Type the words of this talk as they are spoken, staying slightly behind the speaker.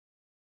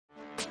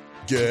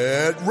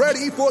Get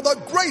ready for the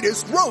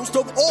greatest roast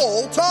of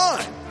all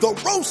time. The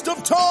Roast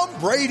of Tom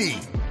Brady.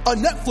 A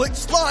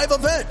Netflix live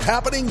event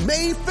happening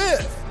May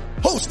 5th.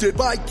 Hosted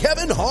by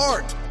Kevin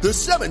Hart. The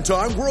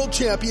 7-time world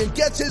champion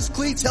gets his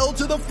cleats held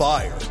to the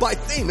fire by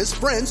famous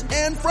friends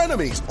and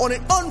frenemies on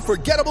an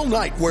unforgettable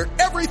night where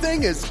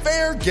everything is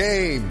fair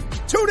game.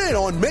 Tune in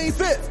on May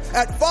 5th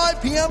at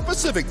 5 p.m.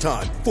 Pacific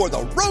time for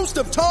the Roast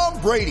of Tom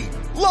Brady.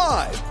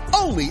 Live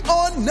only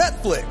on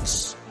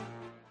Netflix.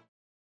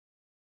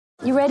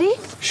 You ready?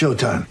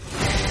 Showtime.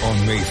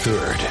 On May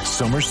 3rd,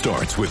 summer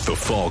starts with The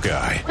Fall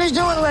Guy. What are you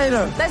doing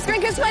later? Let's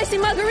drink a spicy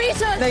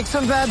margarita. Make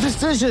some bad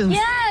decisions.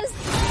 Yes.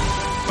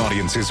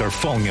 Audiences are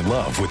falling in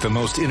love with the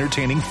most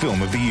entertaining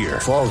film of the year.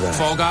 Fall Guy.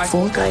 Fall Guy?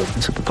 Fall Guy.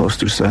 That's what the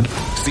poster said.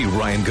 See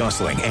Ryan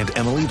Gosling and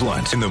Emily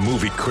Blunt in the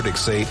movie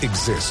critics say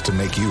exists to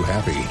make you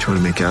happy. Trying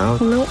to make it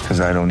out? Nope. Because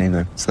I don't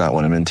either. It's not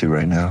what I'm into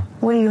right now.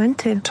 What are you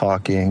into?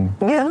 Talking.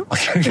 Yeah.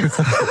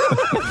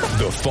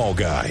 The Fall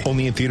Guy.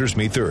 Only in theaters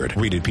May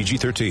 3rd. Rated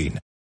PG-13.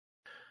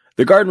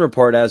 The Garden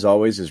Report, as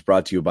always, is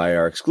brought to you by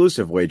our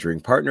exclusive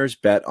wagering partners,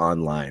 Bet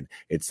Online.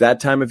 It's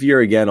that time of year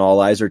again. All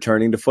eyes are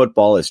turning to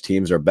football as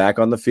teams are back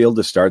on the field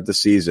to start the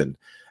season.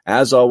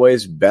 As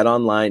always, Bet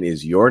Online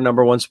is your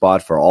number one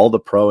spot for all the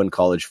pro and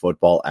college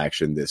football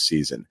action this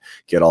season.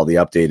 Get all the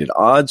updated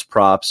odds,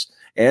 props,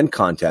 and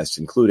contests,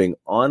 including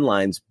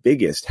online's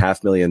biggest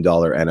 $500,000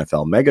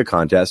 NFL mega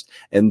contest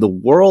and the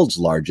world's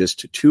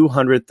largest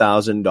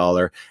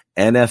 $200,000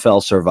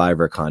 NFL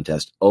Survivor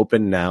contest,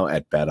 open now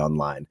at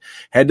BetOnline.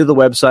 Head to the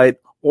website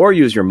or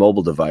use your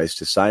mobile device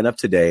to sign up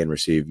today and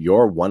receive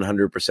your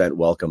 100%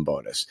 welcome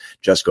bonus.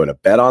 Just go to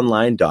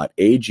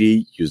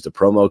betonline.ag, use the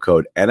promo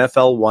code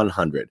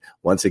NFL100.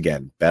 Once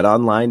again,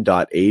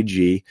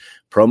 betonline.ag,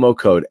 promo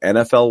code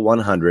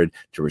NFL100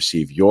 to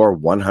receive your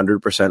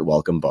 100%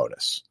 welcome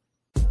bonus.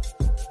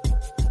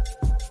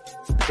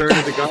 Turn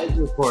to the Garden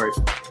Report.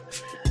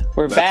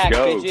 We're back,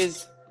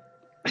 bitches.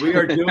 We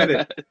are doing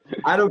it.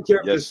 I don't care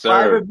if there's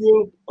 5 of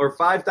you or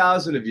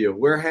 5,000 of you.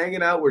 We're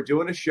hanging out. We're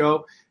doing a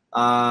show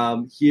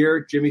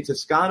here. Jimmy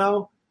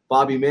Toscano,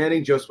 Bobby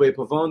Manning, Josue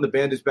Pavone. The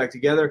band is back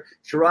together.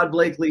 Sherrod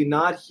Blakely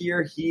not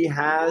here. He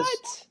has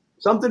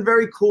something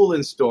very cool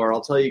in store.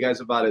 I'll tell you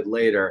guys about it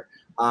later.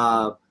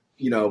 But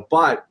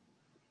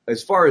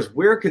as far as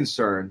we're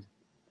concerned,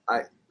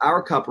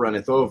 our cup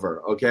runneth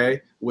over,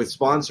 okay, with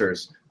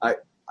sponsors. I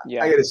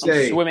got to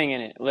say. I'm swimming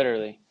in it,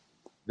 literally.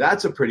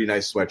 That's a pretty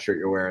nice sweatshirt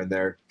you're wearing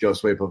there,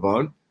 Josue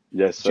Pavone.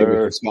 Yes, sir.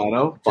 Jimmy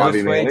Toscano,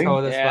 Bobby Manning.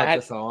 told us about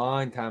this a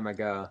long time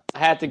ago. I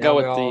had to go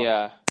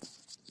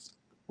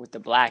with the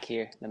black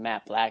here, the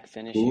matte black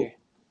finish here.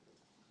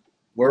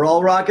 We're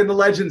all rocking the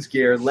Legends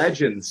gear.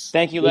 Legends.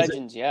 Thank you,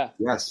 Legends. Yeah.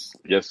 Yes.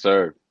 Yes,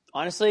 sir.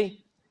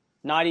 Honestly,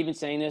 not even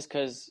saying this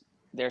because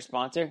they're a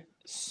sponsor.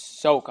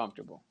 So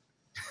comfortable.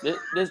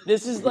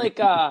 This is like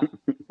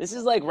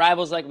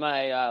rivals like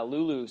my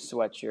Lulu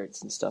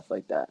sweatshirts and stuff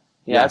like that.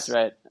 Yeah, Yes. That's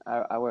right.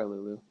 I wear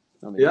Lulu.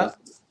 Yeah.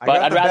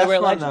 But I'd rather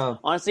wear Legends.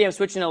 Honestly, I'm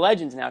switching to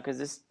Legends now because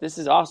this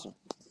is awesome.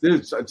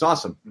 Dude, it's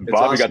awesome.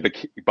 Bobby got the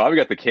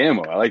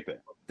camo. I like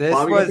that.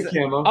 Bobby got the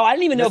camo. Oh, I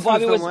didn't even know This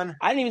Bobby was was. the one-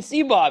 I didn't even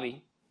see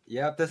Bobby.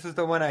 Yep, this is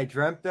the one I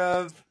dreamt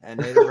of,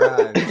 and it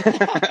arrived.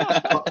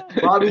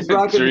 Bobby's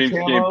rocking Dreams the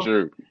camo. came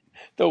true.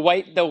 The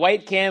white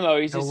camo.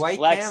 He's The just white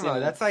flexing. camo,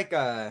 that's like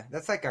a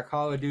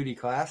Call of Duty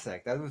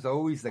classic. That was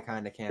always the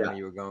kind of camo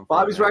you were going for.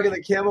 Bobby's rocking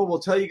the camo. We'll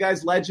tell you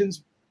guys,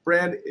 Legends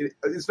brand.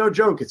 It's no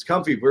joke. It's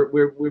comfy. I've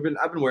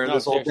been wearing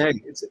this all day.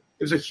 It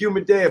was a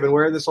humid day. I've been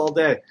wearing this all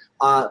day.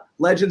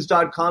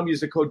 Legends.com. Use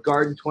the code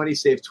Garden20.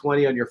 Save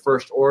 20 on your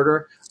first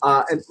order.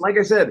 And like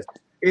I said,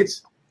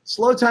 it's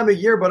slow time of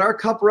year, but our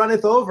cup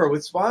runneth over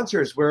with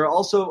sponsors. We're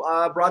also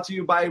brought to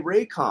you by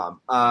Raycon.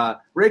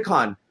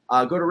 Raycon.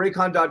 Go to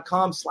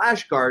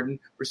raycon.com/garden.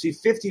 Receive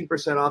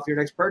 15% off your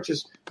next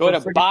purchase. Go to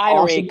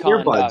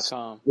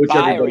buyraycon.com.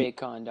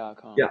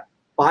 Buyraycon.com. Yeah.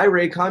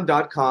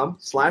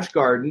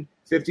 Buyraycon.com/garden.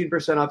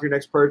 15% off your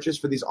next purchase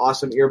for these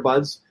awesome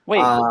earbuds. Wait,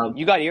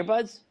 you got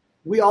earbuds?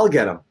 We all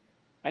get them.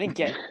 I didn't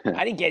get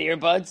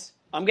earbuds.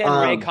 I'm getting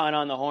Raycon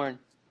on the horn.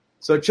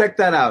 So check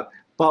that out.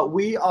 But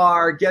we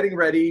are getting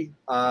ready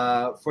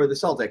for the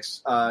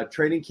Celtics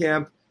training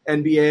camp,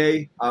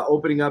 NBA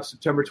opening up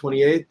September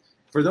 28th.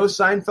 For those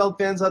Seinfeld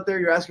fans out there,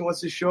 you're asking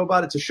what's this show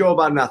about? It's a show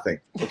about nothing,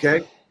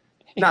 okay?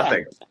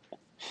 Nothing,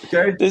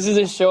 okay? This is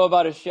a show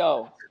about a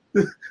show.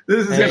 This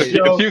is a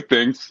show. A few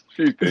things.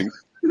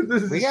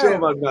 This is a show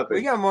about nothing.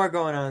 We got more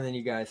going on than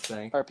you guys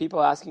think. Are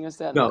people asking us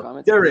that in the No,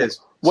 comments? there is.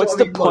 What's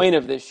the point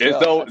of this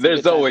show?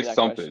 There's always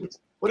something.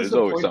 What is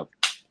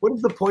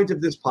the point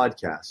of this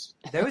podcast?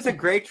 There was a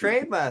great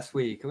trade last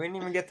week. We didn't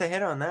even get to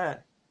hit on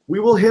that. We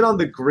will hit on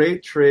the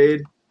great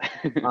trade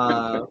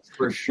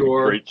for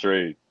sure. Great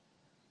trade.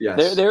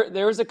 Yes.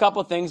 There was a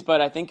couple things, but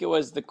I think it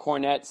was the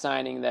Cornette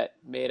signing that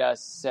made us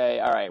say,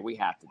 all right, we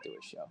have to do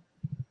a show.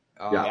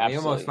 Oh, Yeah. we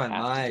almost went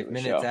live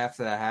minutes show.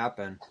 after that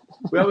happened.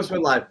 We almost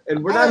went live.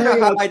 And we're I not don't know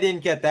hanging how out. I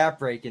didn't get that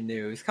breaking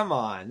news. Come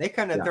on. They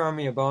couldn't have thrown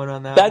me a bone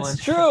on that one.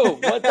 That's true.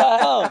 What the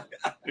hell?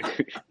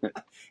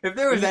 If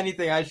there was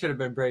anything I should have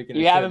been breaking,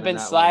 You haven't been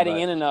sliding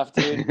in enough,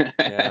 dude.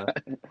 Yeah.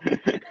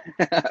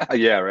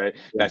 Yeah, right.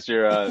 That's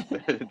your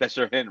that's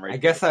your hint, right? I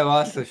guess I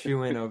lost the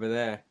shoe in over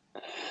there.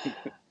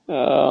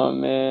 Oh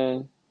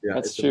man, Yeah,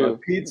 that's it's true.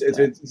 about pizza.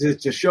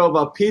 It's a show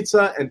about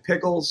pizza and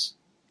pickles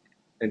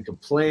and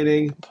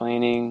complaining.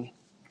 Complaining,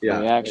 Yeah,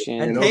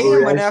 reaction, And And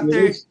Tatum went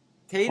overreaction. after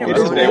Tatum Oh, going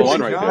this is day after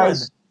one right John. there.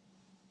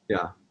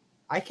 Yeah.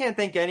 I can't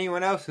think of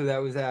anyone else who that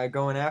was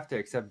going after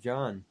except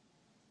John.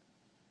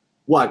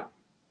 What?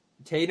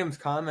 Tatum's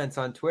comments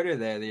on Twitter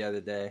there the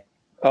other day.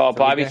 Oh, So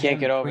Bobby we got can't him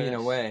get over tweeting this.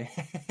 away.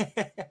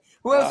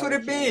 Who else would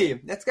it Bobby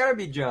be? That's got to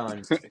be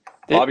John.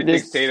 Bobby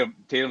This- thinks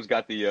Tatum's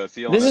got the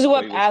seal. on This that is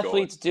what playlist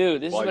athletes going do.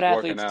 This is while what he's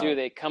working athletes do. out.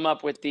 They come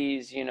up with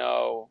these,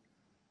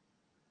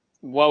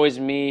 woe is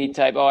me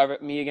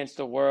type, me against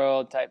the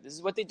world type. This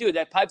is what they do.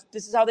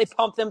 This is how they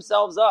pump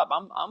themselves up.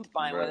 I'm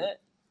fine with Right. it.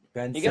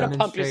 Ben You got to Simmons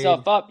pump trade.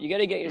 yourself up. You got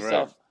to get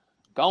yourself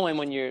going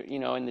when you're,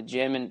 in the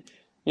gym. And,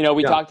 we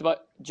Yeah. talked about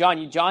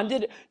John. John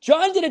did a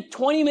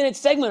 20-minute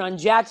segment on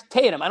Jack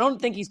Tatum. I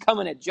don't think he's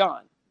coming at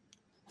John.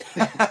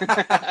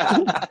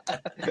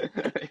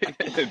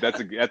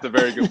 That's a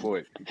very good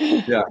point.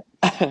 Yeah.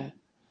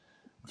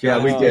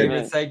 John's we did.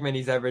 favorite segment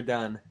he's ever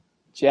done.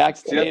 Jack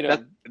See, that-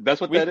 Tatum. that's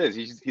what that is.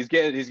 He's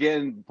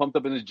getting pumped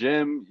up in the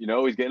gym.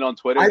 He's getting on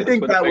Twitter. I getting think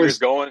Twitter that fingers was-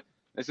 going.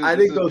 This I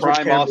think is those were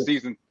prime cameras.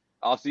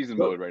 off season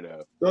mode right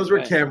now. Those were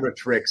Right. camera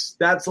tricks.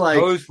 That's like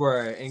Those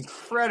were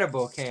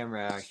incredible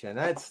camera action.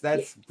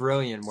 That's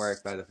brilliant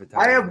work by the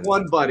photographer. I have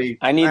one buddy.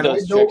 I need and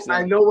those tricks, though.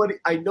 I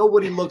know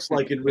what he looks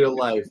like in real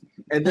life.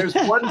 And there's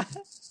one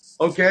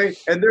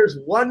and there's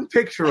one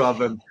picture of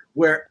him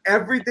where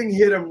everything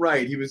hit him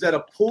right. He was at a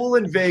pool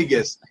in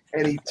Vegas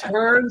and he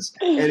turns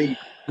and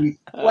he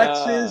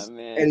flexes Oh,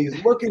 man. and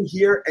he's looking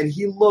here and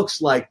he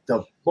looks like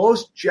the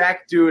most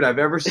jacked dude I've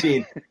ever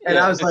seen. And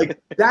I was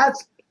like,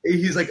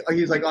 he's like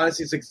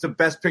honestly, it's the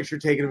best picture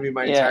taken of me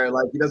my Yeah. entire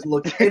life. He doesn't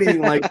look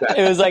anything like that.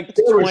 It was like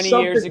There was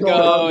 20 years something going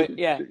ago. on.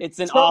 Yeah, it's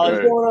Something's all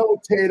going on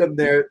with Tatum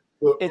there.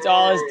 it's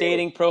all his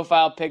dating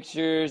profile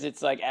pictures.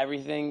 It's like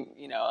everything,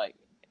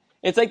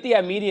 it's like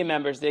the media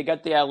members. They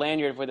got the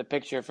lanyard with a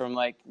picture from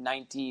like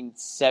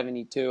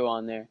 1972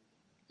 on there.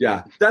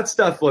 Yeah, that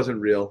stuff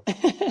wasn't real.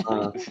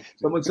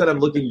 Someone said I'm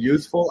looking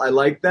youthful. I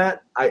like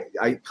that.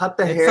 I cut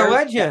the It's hair the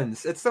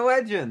legends. It's the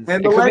legends.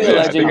 and It the could be the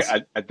legends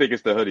legends. I think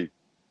it's the hoodie.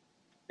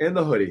 and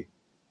the hoodie.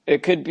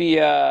 It could be,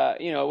 like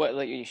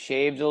you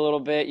shaved a little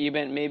bit.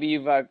 Maybe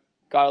you've got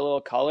a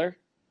little color.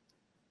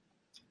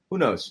 Who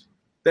knows?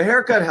 The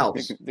haircut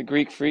helps. The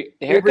Greek freak.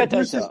 The haircut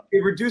does help.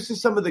 It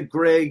reduces some of the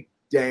gray,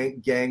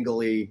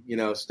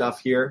 gangly, stuff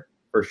here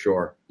for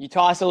sure. You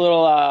toss a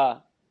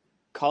little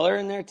color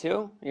in there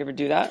too. You ever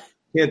do that?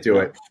 Can't do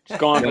it. Just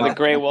going for No. the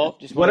gray wolf.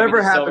 Just wanna Whatever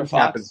be the silver happens,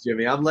 fox. happens,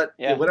 Jimmy.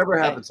 Yeah. Whatever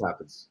Hey. happens,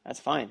 happens. That's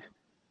fine.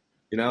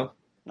 You Not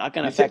going to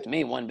You think- affect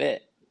me one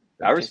bit.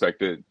 I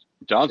respect it.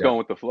 John's Yeah. going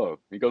with the flow.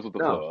 He goes with the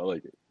No. flow. I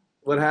like it.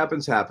 What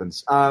happens,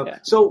 happens. Yeah.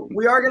 So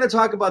we are going to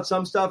talk about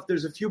some stuff.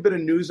 There's a few bit of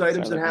news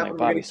items Sorry, that like happen.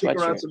 my We're going to Bobby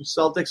kick around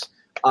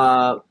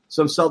sweatshirt.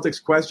 some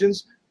Celtics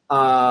questions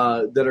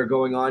that are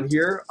going on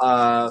here.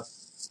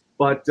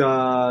 But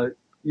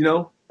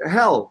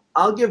hell,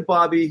 I'll give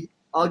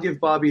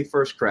Bobby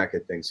first crack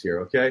at things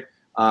here, okay?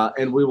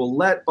 And we will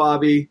let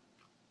Bobby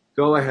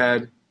go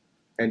ahead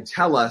and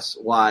tell us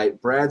why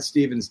Brad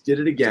Stevens did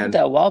it Look again. at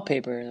that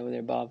wallpaper over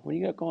there, Bob. What do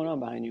you got going on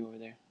behind you over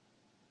there?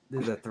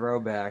 This is a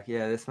throwback.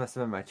 Yeah, this must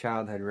have been my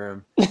childhood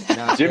room. Now it's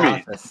the Jimmy.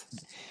 office.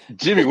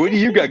 Jimmy, what do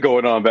you got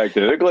going on back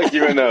there? Look like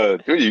you're in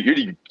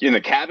you're in a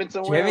cabin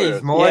somewhere.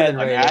 Jimmy's more Yeah, than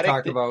ready to attic?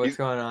 talk about what's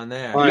going on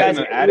there. All You right,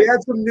 guys- we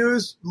had some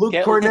news. Luke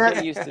Get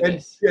Cornett used to and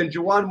this.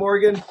 Juwan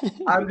Morgan.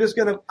 I'm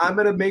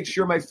gonna make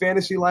sure my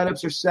fantasy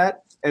lineups are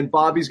set, and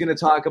Bobby's gonna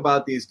talk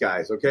about these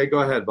guys. Okay, go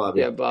ahead, Bobby.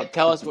 Yeah, Bob.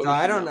 Tell us what. So we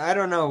I should know.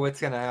 don't know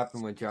what's gonna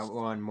happen with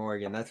Juwan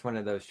Morgan. That's one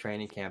of those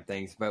training camp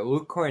things. But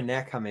Luke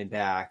Cornett coming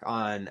back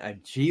on a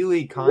G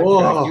League contract.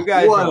 Whoa, You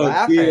guys what are a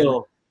laughing.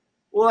 deal!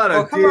 What a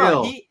Oh, come deal!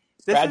 on.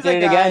 This Brad is did a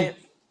it guy. again.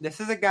 This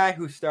is a guy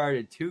who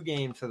started 2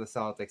 games for the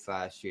Celtics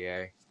last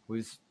year.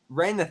 Was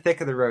right in the thick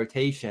of the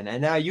rotation,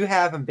 and now you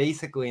have him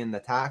basically in the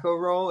tackle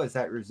role as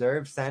that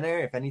reserve center.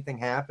 If anything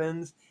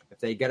happens, if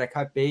they get a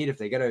cut bait, if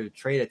they get a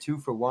trade a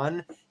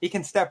 2-for-1, he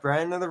can step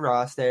right into the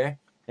roster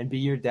and be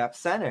your depth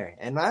center.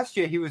 And last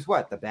year he was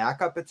the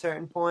backup at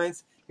certain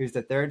points. He was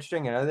the third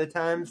string at other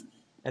times.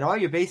 And all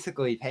you're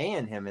basically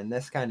paying him in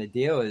this kind of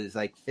deal is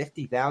like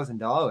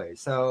 $50,000.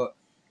 So,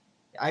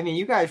 I mean,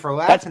 you guys were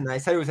laughing. I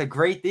said it was a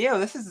great deal.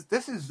 This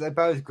is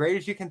about as great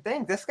as you can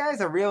think. This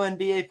guy's a real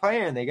NBA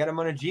player, and they got him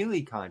on a G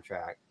League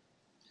contract.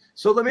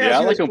 So let me Yeah, ask I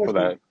you like this him for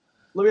question. that.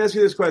 Let me ask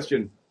you this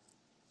question: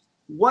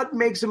 what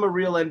makes him a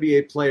real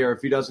NBA player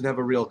if he doesn't have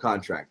a real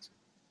contract?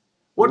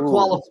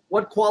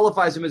 What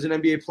qualifies him as an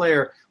NBA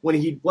player when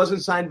he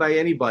wasn't signed by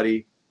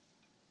anybody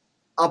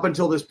up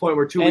until this point?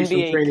 We're 2 weeks from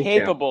NBA training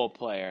camp. capable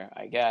player,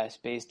 I guess,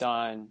 based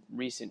on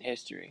recent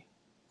history.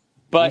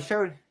 But he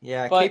showed,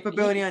 but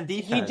capability on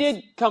defense. He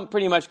did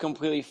pretty much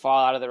completely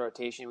fall out of the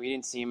rotation. We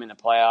didn't see him in the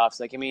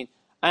playoffs.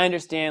 I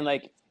understand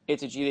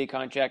it's a G League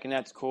contract and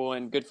that's cool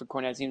and good for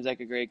Cornette. Seems like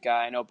a great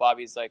guy. I know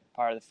Bobby's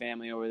part of the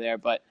family over there,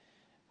 but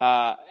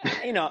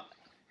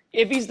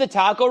if he's the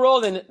taco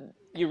role, then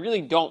you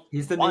really don't.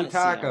 He's the want new to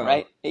see him, taco,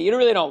 right? You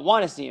really don't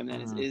want to see him.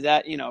 Then is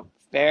that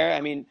fair?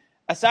 I mean,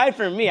 aside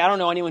from me, I don't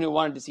know anyone who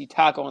wanted to see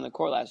Taco on the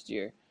court last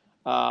year.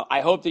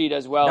 I hope that he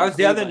does well. That was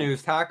the other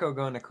news. Taco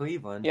going to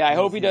Cleveland. Yeah, I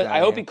hope he does. I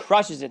hope he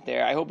crushes it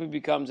there. I hope he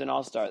becomes an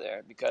all-star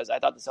there because I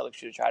thought the Celtics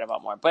should have tried him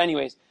out more. But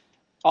anyways,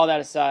 all that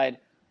aside,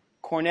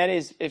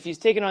 Kornet if he's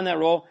taking on that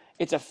role,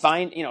 it's a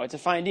fine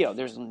deal.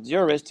 There's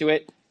zero risk to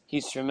it.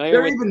 He's familiar.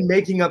 They're even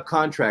making up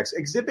contracts.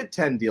 Exhibit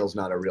 10 deal's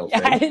not a real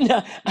thing. I didn't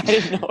know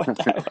what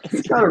that was.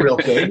 It's not a real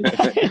thing.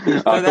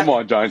 Come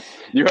on, John.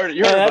 You heard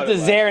that's a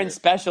Zarin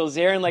special.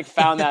 Zarin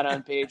found that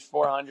on page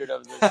 400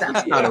 of the.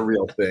 That's not a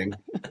real thing.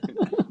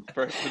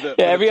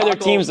 Every other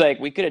team's like,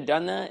 we could have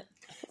done that.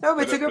 No,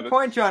 but it's a good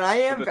point, John. I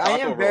am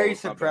very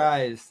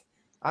surprised.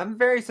 I'm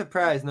very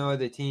surprised no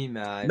other team.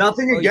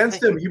 Nothing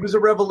against him. He was a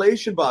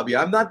revelation, Bobby.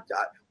 I'm not.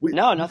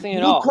 Nothing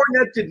at all.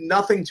 Kornet did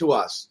nothing to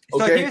us.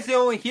 Okay? So here's the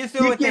only he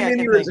thing came in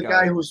here as a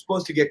guy who was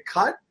supposed to get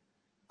cut,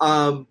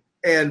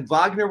 and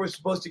Wagner was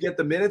supposed to get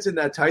the minutes in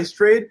that Tice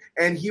trade,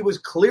 and he was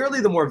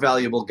clearly the more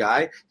valuable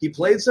guy. He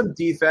played some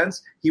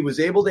defense. He was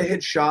able to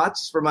hit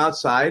shots from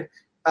outside,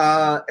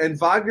 and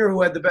Wagner,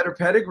 who had the better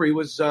pedigree,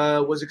 was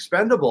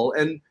expendable.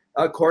 And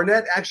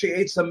Kornet actually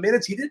ate some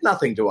minutes. He did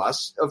nothing to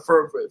us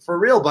for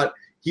real, but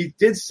he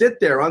did sit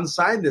there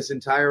unsigned this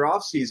entire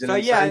offseason.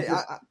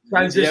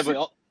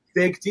 So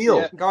big deal.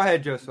 Yeah. Go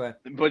ahead, Josue.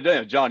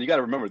 But John, you got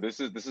to remember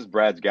this is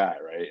Brad's guy,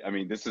 right? I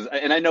mean,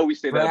 and I know we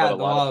say that about a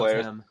lot of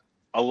players,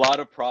 a lot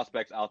of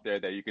prospects out there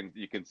that you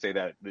can say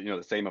that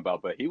the same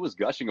about. But he was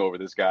gushing over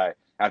this guy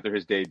after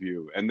his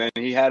debut, and then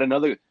he had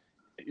another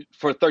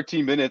for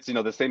 13 minutes.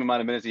 The same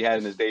amount of minutes he had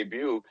in his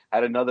debut,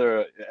 had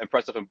another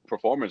impressive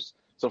performance.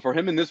 So for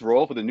him in this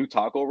role, for the new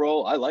Taco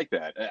role, I like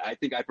that. I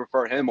think I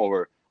prefer him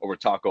over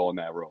Taco in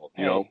that role.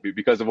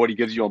 Because of what he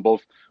gives you on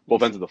both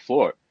ends of the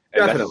floor.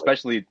 And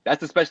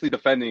that's especially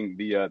defending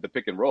the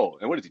pick and roll.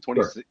 And what is he,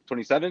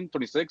 27,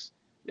 26?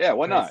 Yeah,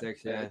 why not?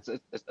 Yeah.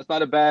 That's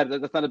not a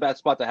bad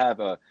spot to have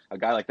a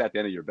guy like that at the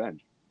end of your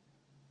bench.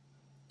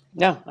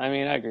 No, I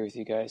mean, I agree with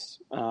you guys.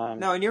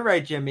 No, and you're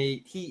right,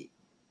 Jimmy.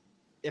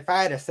 If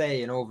I had to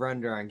say an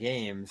over-under on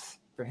games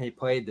for he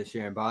played this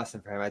year in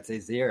Boston for him, I'd say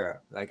 0.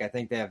 I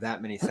think they have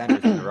that many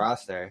centers on the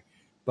roster.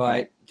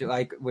 But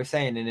like we're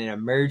saying, in an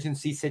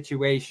emergency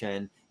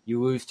situation,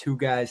 you lose 2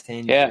 guys to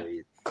injury.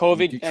 Yeah.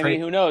 COVID,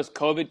 who knows?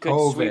 COVID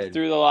could sweep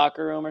through the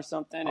locker room or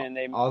something, and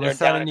all of a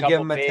sudden you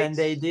give him a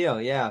 10-day deal.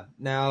 Yeah.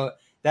 Now,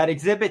 that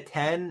Exhibit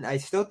 10, I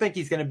still think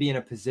he's going to be in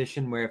a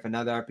position where if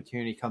another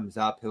opportunity comes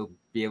up, he'll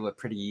be able to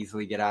pretty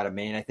easily get out of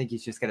Maine. I think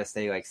he's just going to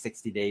stay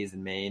 60 days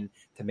in Maine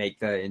to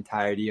make the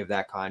entirety of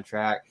that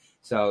contract.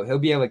 So he'll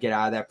be able to get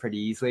out of that pretty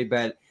easily.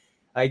 But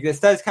this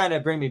does kind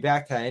of bring me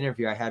back to that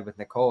interview I had with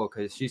Nicole,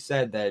 because she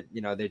said that,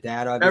 their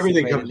dad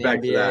obviously played in the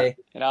NBA.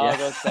 It all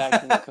goes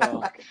back to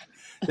Nicole.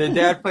 Their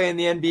dad played in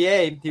the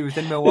NBA. He was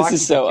in Milwaukee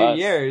for 2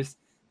 years.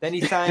 Then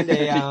he signed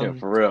a yeah,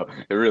 for real.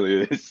 It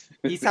really is.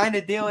 He signed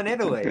a deal in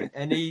Italy,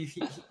 and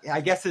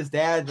I guess his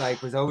dad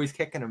was always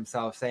kicking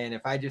himself, saying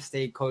if I just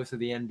stayed close to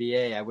the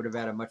NBA, I would have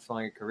had a much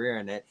longer career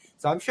in it.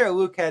 So I'm sure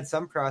Luke had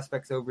some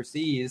prospects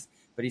overseas,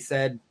 but he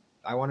said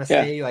I want to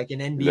stay in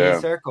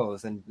NBA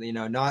circles and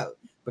not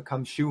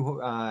become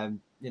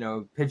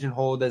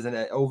pigeonholed as an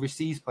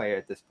overseas player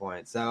at this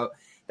point. So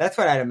that's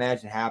what I'd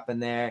imagine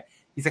happened there.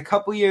 He's a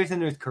couple years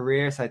into his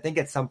career, so I think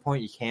at some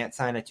point you can't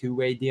sign a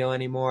 2-way deal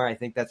anymore. I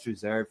think that's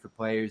reserved for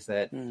players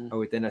that are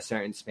within a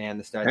certain span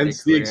to start.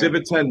 Hence the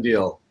Exhibit 10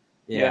 deal.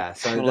 Yeah,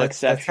 so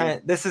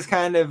this is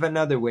kind of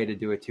another way to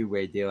do a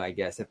 2-way deal, I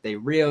guess, if they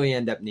really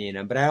end up needing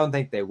him. But I don't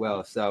think they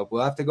will. So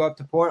we'll have to go up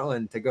to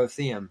Portland to go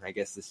see him, I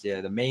guess, this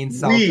year. The Maine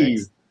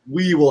Celtics.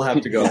 We will have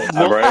to go.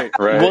 Right.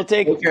 We'll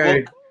take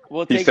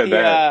we'll take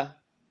the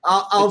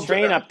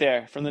train up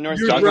there from the north.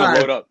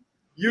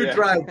 You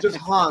drive, just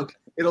honk.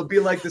 It'll be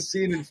like the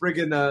scene in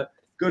friggin'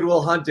 Good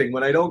Will Hunting.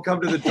 When I don't come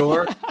to the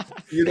door,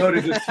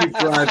 to just keep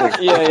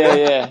driving.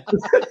 Yeah.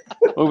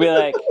 We'll be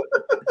like,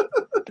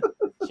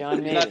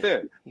 John made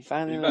it. He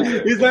finally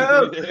made He's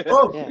like,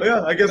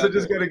 yeah. I guess I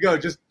just gotta go.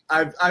 Just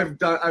I've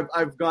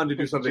gone to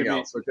do something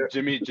else. Okay?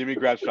 Jimmy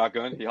grabs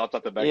shotgun. He hops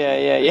out the back.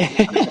 Yeah.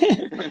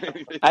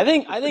 I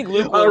think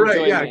Luke will all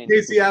right, yeah.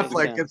 Casey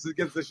Affleck gets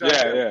the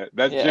shotgun. Yeah.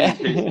 That's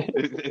Jimmy.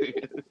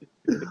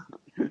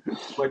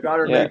 My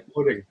daughter made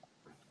pudding.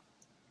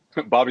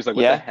 Bobby's like,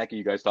 what the heck are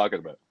you guys talking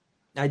about?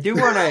 I do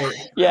want to.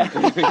 Yeah.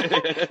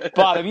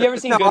 Bob, have you ever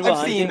seen Good Will Hunting?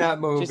 I've seen that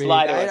movie. Just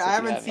lie to us I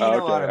haven't seen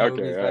a lot of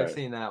movies, but I've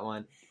seen that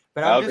one.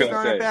 But I'm just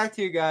throwing it back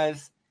to you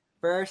guys.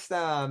 First, what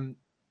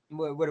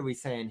are we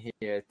saying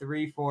here?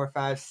 3, 4,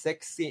 5,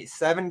 6,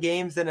 7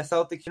 games in a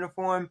Celtics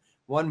uniform.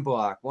 1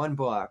 block, 3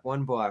 blocks, 4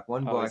 blocks.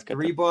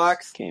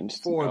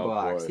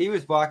 He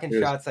was blocking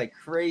shots like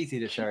crazy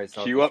to start his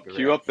Celtics career.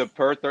 Cue up the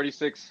per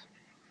 36.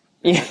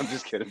 Yeah. I'm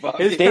just kidding. Bob.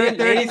 His per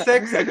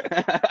 36.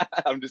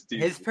 I'm just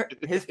teasing.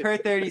 His per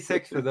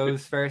 36 for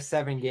those first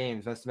 7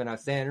 games must have been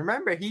outstanding.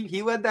 Remember,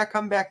 he led that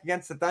comeback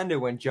against the Thunder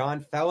when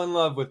John fell in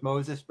love with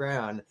Moses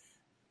Brown.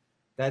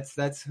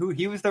 That's who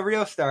he was the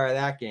real star of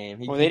that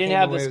game. Well, they didn't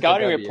have the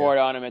scouting report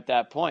on him at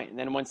that point. And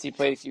then once he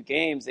played a few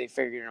games, they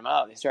figured him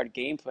out. They started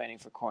game planning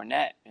for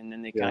Cornette, and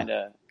then they kind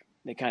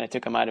of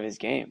took him out of his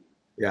game.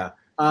 Yeah.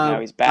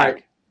 Now he's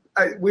back.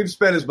 We've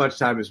spent as much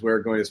time as we're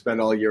going to spend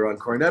all year on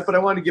Cornette, but I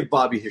want to give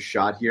Bobby his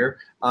shot here.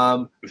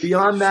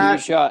 Beyond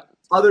that,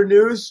 other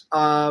news,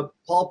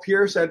 Paul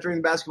Pierce entering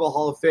the Basketball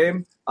Hall of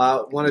Fame,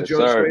 one of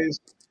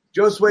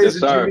Joe Sway's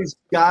and Jimmy's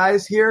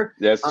guys here.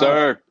 Yes,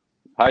 sir.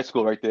 High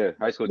school right there.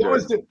 High school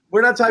jersey.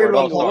 We're not talking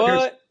about Paul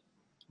Pierce.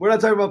 We're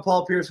not talking about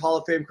Paul Pierce Hall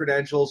of Fame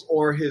credentials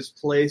or his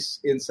place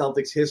in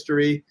Celtics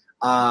history.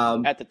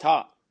 At the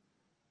top.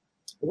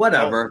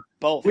 Whatever.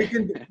 Both. We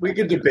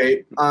can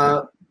debate.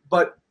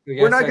 But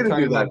we're not going to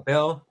do that.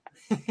 Bill.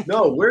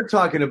 No, we're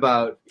talking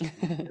about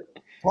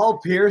Paul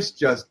Pierce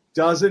just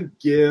doesn't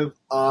give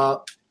a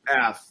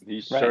F.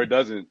 He sure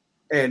doesn't.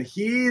 And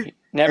he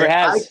never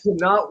has. I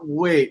cannot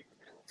wait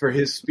for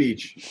his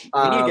speech.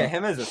 We need to get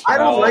him as a I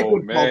don't like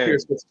when Paul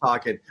Pierce was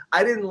talking.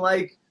 I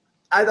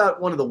thought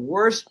one of the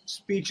worst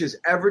speeches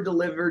ever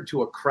delivered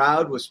to a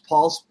crowd was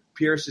Paul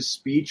Pierce's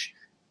speech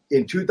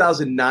in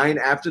 2009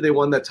 after they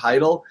won the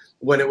title,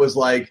 when it was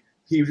like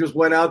he just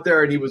went out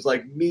there and he was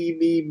like,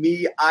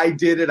 me, I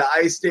did it,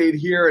 I stayed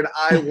here and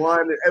I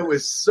won. It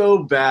was so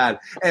bad.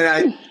 And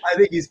I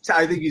think he's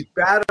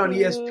bad on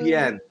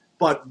ESPN,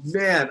 but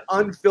man,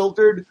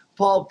 unfiltered,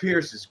 Paul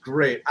Pierce is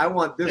great. I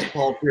want this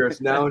Paul Pierce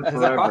now and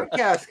forever.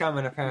 There's a podcast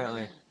coming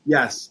apparently.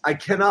 Yes, I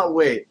cannot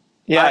wait.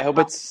 Yeah, I hope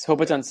it's on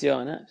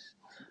CLNS.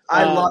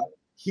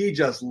 He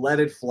just let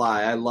it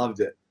fly. I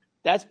loved it.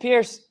 That's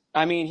Pierce.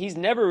 I mean, he's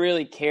never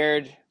really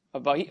cared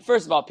about.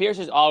 First of all, Pierce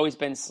has always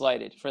been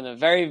slighted from the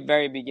very,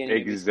 very beginning.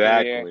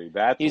 Exactly. Of his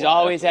career. He's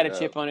always had a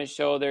chip on his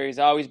shoulder. He's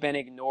always been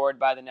ignored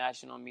by the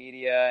national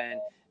media, and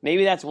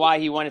maybe that's why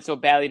he wanted so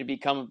badly to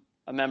become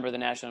a member of the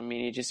national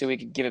media, just so he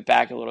could give it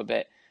back a little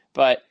bit.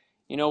 But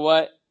you know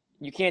what?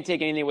 You can't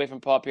take anything away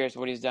from Paul Pierce,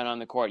 what he's done on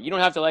the court. You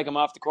don't have to like him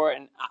off the court,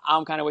 and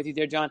I'm kind of with you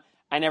there, John.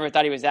 I never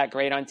thought he was that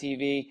great on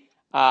TV.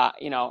 I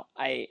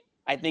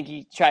think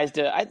he tries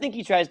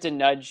to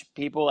nudge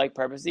people like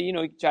purposely.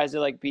 He tries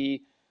to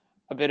be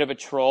a bit of a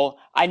troll.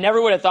 I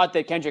never would have thought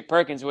that Kendrick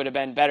Perkins would have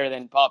been better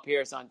than Paul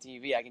Pierce on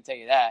TV. I can tell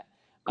you that.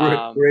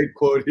 Great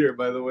quote here,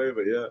 by the way,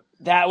 but yeah.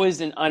 That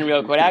was an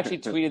unreal quote. I actually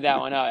tweeted that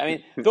one out. I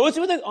mean, those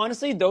were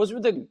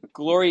the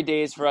glory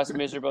days for us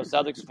miserable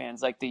Celtics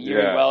fans, like the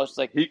Yuri Welsh.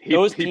 He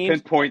teams.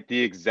 pinpoint the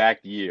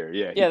exact year.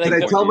 Yeah.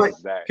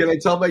 Can I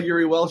tell my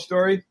Yuri Welsh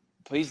story?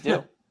 Please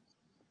do.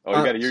 Oh,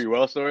 you got a Yuri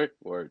Welsh story?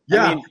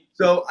 Yeah.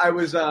 So I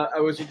was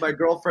with my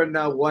girlfriend,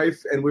 now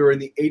wife, and we were in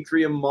the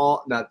Atrium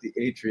Mall. Not the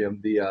Atrium.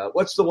 The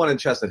what's the one in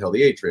Chestnut Hill?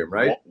 The Atrium,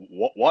 right?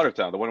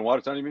 Watertown. The one in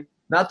Watertown, you mean?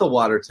 Not the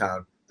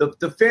Watertown.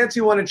 The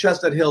fancy one in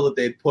Chestnut Hill that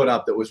they'd put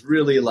up that was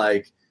really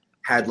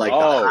had the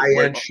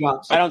high-end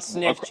shops. I don't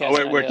sniff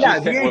Chestnut Hill. Yeah,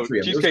 the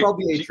Atrium. It was called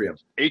the Atrium.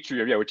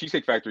 Atrium, yeah, where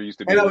Cheesecake Factory used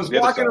to be. And I was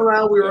walking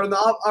around. We were on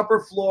the upper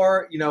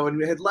floor, and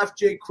we had left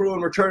J. Crew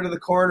and returned to the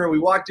corner. We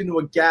walked into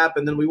a Gap,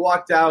 and then we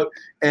walked out,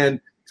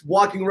 and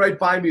walking right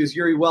by me was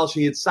Yuri Welsh.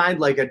 He had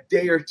signed a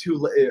day or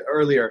two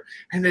earlier,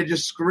 and I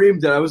just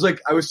screamed it. I was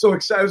so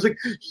excited. I was like,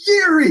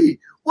 Yuri,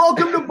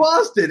 welcome to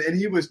Boston. And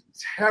he was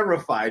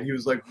terrified. He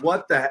was like,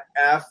 what the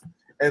F?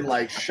 And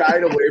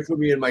shied away from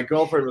me, and my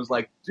girlfriend was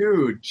like,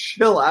 "Dude,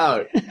 chill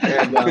out."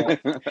 And,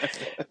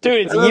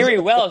 dude, it's Yuri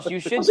Welsh. You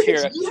should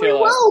chill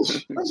out.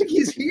 Welsh. I was like,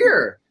 "He's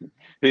here."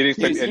 He was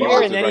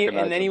here,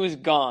 and then he was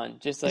gone.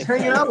 Just he's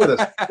hanging out with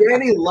us.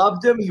 Danny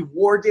loved him. He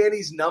wore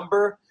Danny's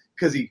number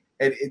because he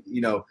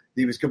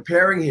was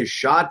comparing his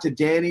shot to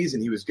Danny's,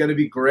 and he was going to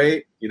be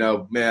great.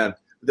 Man.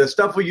 The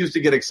stuff we used to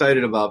get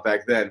excited about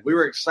back then. We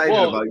were excited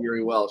about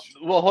Yuri Welsh.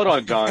 Well, hold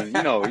on, John.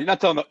 You're not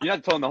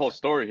telling the whole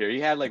story here. He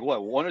had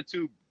one or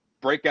two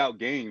breakout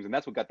games, and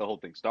that's what got the whole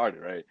thing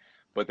started, right?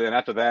 But then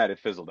after that, it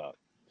fizzled out.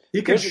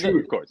 He could shoot,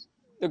 of course.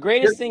 The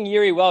greatest thing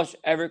Yuri Welsh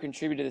ever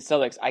contributed to the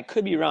Celtics, I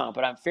could be wrong,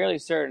 but I'm fairly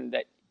certain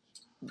that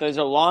there's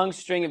a long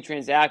string of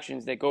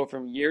transactions that go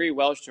from Yuri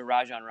Welsh to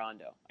Rajon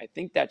Rondo. I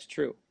think that's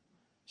true.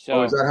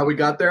 So is that how we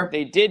got there?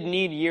 They did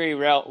need Yuri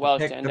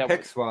Welsh to end up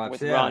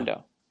with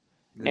Rondo.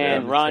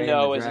 And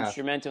Rondo was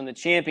instrumental in the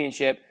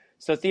championship.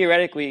 So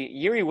theoretically,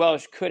 Yuri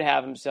Welsh could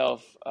have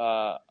himself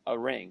a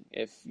ring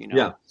if,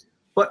 Yeah.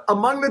 But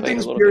among the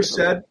things Pierce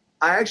said,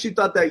 I actually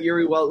thought that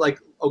Yuri Welsh,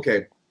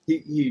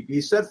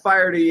 he set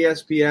fire to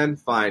ESPN,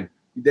 fine.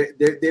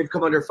 They've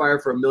come under fire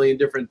for a million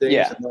different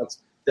things, and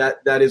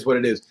that is what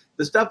it is.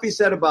 The stuff he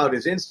said about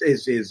his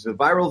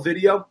viral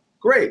video,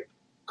 great.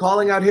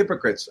 Calling out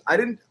hypocrites.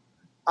 I'm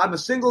a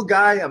single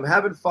guy. I'm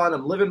having fun.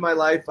 I'm living my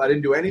life. I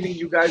didn't do anything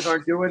you guys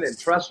aren't doing, and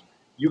trust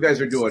you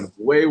guys are doing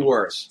way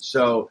worse.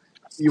 So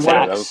you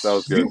want that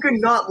was good. You can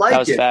not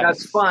like it.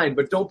 That's fine,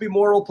 but don't be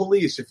moral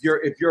police if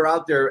you're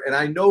out there. And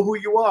I know who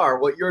you are,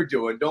 what you're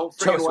doing. Don't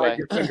freaking wag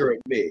your finger at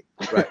me.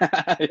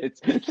 Right?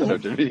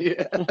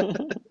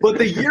 But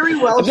the Yuri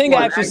Welsh. I think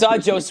I actually saw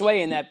Joe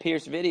Sway in that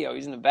Pierce video.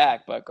 He's in the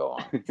back, but go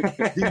on.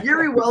 The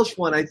Yuri Welsh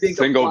one, I think,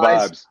 single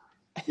vibes.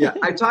 Yeah,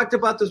 I talked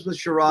about this with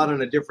Sherrod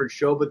on a different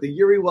show, but the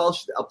Yuri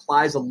Welsh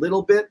applies a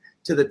little bit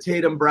to the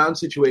Tatum Brown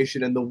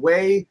situation and the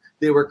way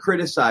they were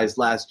criticized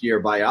last year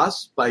by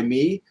us, by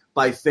me,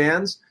 by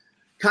fans,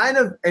 kind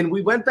of, and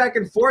we went back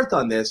and forth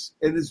on this,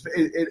 and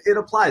it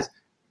applies.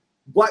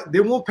 What, they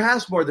won't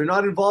pass more. They're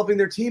not involving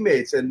their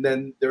teammates. And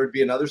then there would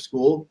be another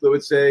school that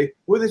would say,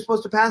 who are they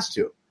supposed to pass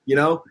to? You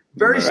know,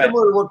 very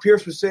similar to what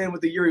Pierce was saying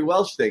with the Yuri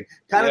Welch thing.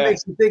 Kind of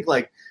makes you think,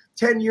 like,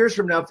 10 years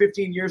from now,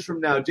 15 years from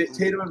now,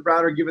 Tatum and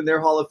Brown are giving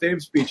their Hall of Fame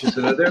speeches,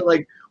 and they're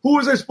like, who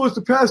was I supposed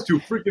to pass to?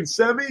 Freaking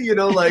Semi? You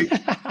know, like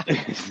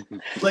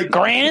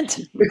Grant?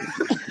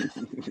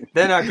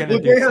 They're not going to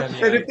do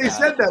Semi. And if they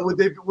said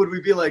that, would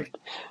we be like,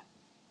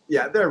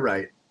 yeah, they're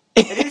right?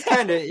 It is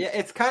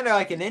it's kind of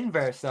like an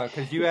inverse, though,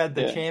 because you had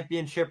the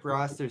championship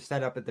roster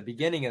set up at the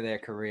beginning of their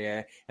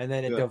career, and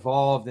then it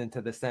devolved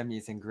into the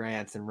Semis and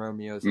Grants and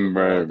Romeos of the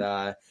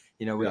world,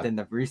 within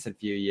the recent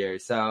few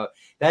years. So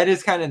that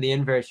is kind of the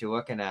inverse you're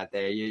looking at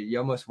there. You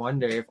almost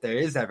wonder if there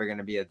is ever going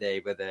to be a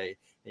day where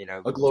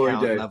a glory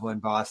day level in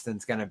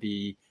Boston's going to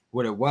be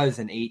what it was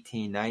in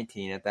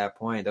 18-19 at that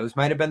point. Those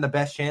might have been the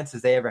best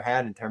chances they ever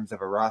had in terms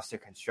of a roster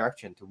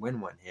construction to win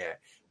one here,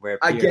 where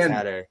Pierce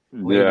had to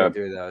win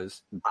through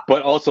those.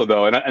 But also,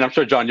 though, and I'm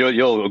sure, John,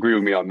 you'll agree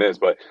with me on this,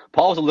 but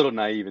Paul was a little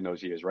naive in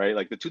those years, right?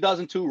 Like the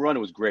 2002 run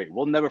was great.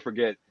 We'll never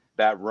forget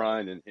that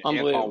run, and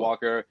Antoine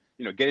Walker,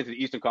 getting to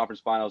the Eastern Conference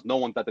Finals. No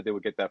one thought that they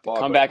would get that far.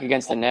 Come back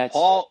against the Nets.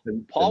 Paul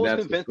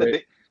was convinced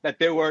that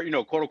they were,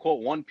 quote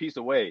unquote, one piece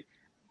away.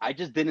 I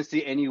just didn't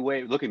see any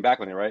way, looking back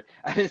on it, right?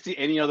 I didn't see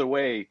any other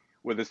way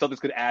where the Celtics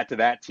could add to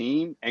that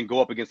team and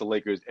go up against the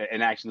Lakers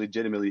and actually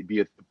legitimately be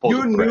a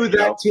opposing threat. You knew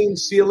that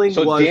team's ceiling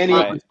was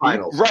conference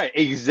finals. Right,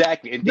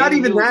 exactly. And not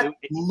even that.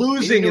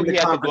 Losing in the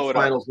conference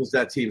finals was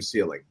that team's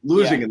ceiling.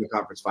 Losing in the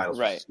conference finals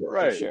was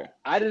right. Sure.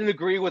 I didn't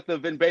agree with the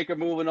Vin Baker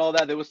move and all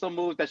that. There was some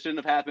moves that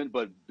shouldn't have happened,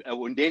 but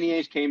when Danny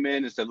Ainge came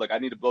in and said, look, I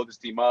need to blow this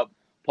team up,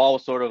 Paul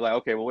was sort of like,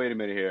 okay, well, wait a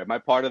minute here. Am I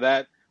part of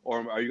that? Or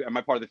am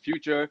I part of the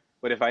future?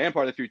 But if I am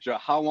part of the future,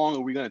 how long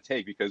are we going to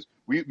take? Because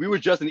we were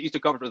just in the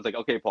Eastern Conference. Like,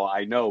 okay, Paul,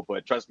 I know,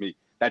 but trust me,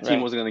 that team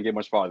wasn't going to get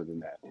much farther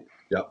than that.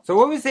 Yeah. So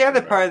what was the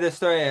other part of the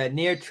story? A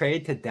near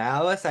trade to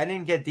Dallas? I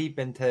didn't get deep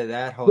into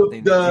that whole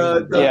thing.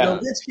 The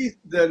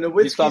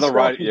Nowitzki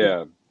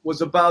stuff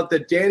was about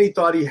that Danny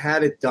thought he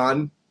had it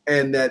done,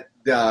 and that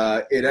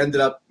it ended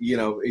up,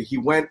 he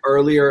went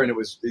earlier, and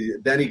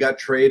then he got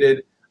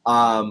traded,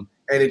 and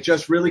it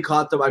just really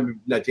caught them. I mean,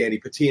 not Danny,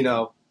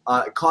 Patino.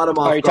 Caught him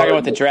off guard. You're talking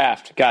about the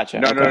draft. Gotcha.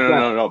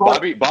 No.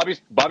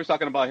 Bobby's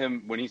talking about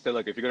him when he said,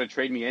 look, if you're going to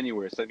trade me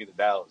anywhere, send me to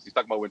Dallas. He's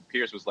talking about when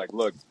Pierce was like,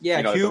 look,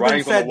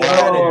 Cuban said they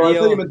had a deal. I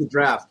thought you meant the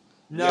draft.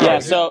 No,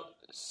 so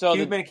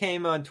Cuban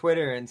came on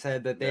Twitter and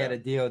said that they had a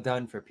deal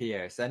done for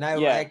Pierce. And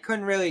I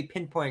couldn't really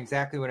pinpoint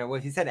exactly when it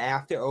was. He said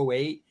after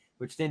 2008,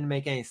 which didn't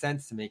make any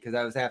sense to me because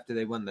that was after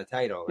they won the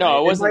title. Right? No,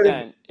 it wasn't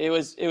then. It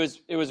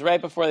was right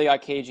before they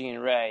got KG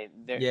and Ray.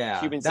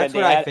 Cuban said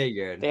I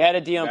figured. They had a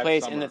deal in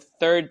place, and the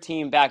third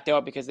team backed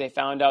out because they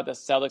found out the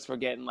Celtics were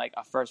getting like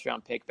a first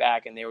round pick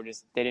back, and they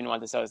didn't want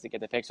the Celtics to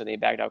get the pick, so they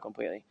backed out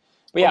completely.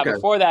 But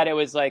before that, it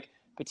was like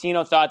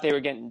Patino thought they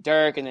were getting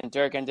Dirk, and then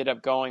Dirk ended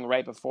up going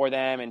right before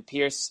them, and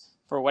Pierce,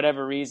 for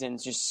whatever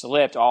reasons, just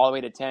slipped all the way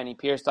to 10.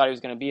 Pierce thought he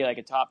was going to be like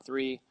a top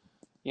 3.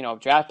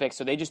 Draft picks.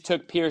 So they just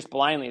took Pierce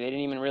blindly. They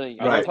didn't even really.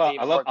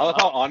 I love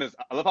how honest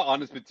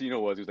Patino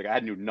was. He was like, I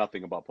knew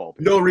nothing about Paul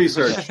Pierce. No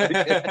research.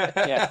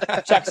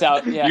 Checks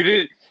out. Yeah.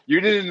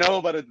 You didn't know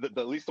about it.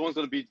 At least the one's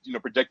going to be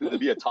projected to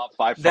be a top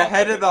 5. The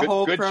head of the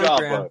whole program.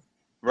 Job,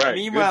 right.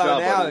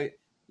 Meanwhile, now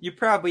you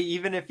probably,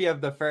 even if you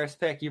have the first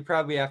pick, you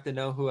probably have to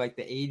know who like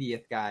the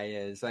 80th guy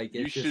is. Like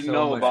you should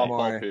know about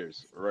Paul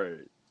Pierce, right?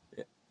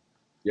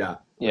 Yeah.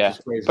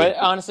 But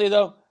honestly,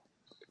 though.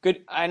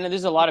 Good. I know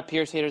there's a lot of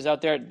Pierce haters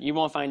out there. You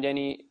won't find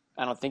any.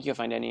 I don't think you'll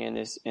find any in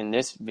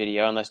this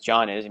video, unless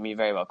John is. I mean, he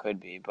very well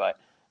could be. But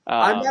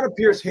I'm not a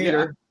Pierce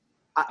hater.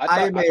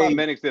 I thought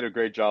Mannix did a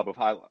great job of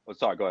highlight. Oh,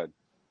 sorry, go ahead.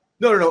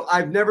 No.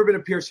 I've never been a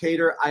Pierce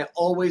hater. I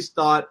always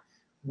thought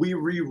we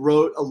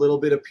rewrote a little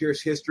bit of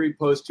Pierce history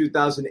post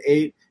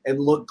 2008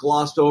 and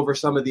glossed over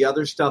some of the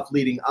other stuff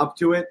leading up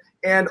to it,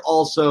 and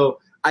also.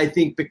 I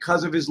think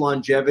because of his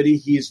longevity,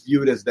 he's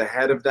viewed as the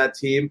head of that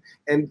team.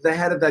 And the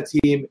head of that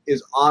team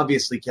is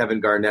obviously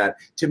Kevin Garnett.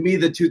 To me,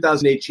 the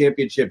 2008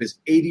 championship is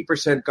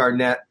 80%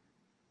 Garnett,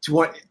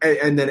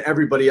 and then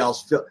everybody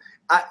else.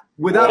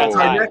 Without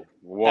Garnett,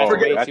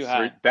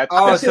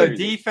 so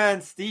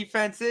defense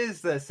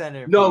is the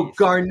center. No,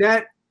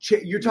 Garnett.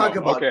 You're talking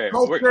about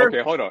culture.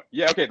 Okay, hold on.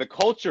 Yeah, okay, the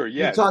culture.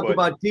 Yes. You talk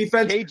about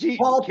defense.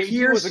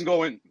 KG wasn't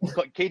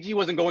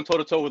going toe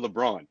to toe with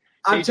LeBron.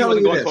 I'm telling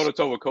you this.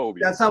 Toe-to-toe with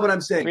Kobe. That's not what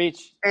I'm saying.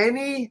 Preach.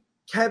 Any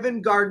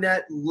Kevin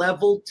Garnett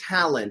level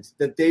talent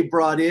that they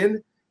brought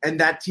in, and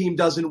that team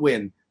doesn't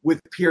win with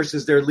Pierce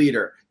as their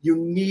leader. You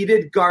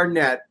needed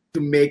Garnett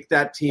to make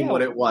that team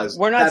what it was.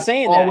 We're not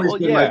saying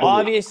that.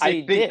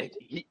 Obviously, he did.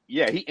 He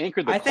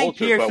anchored the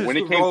culture, but when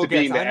it came to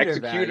being the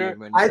executor,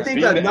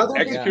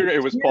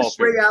 it was Paul Pierce.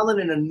 Ray Allen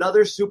and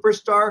another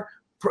superstar.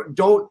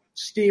 Don't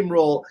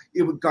steamroll.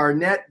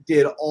 Garnett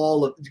did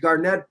all of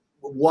Garnett.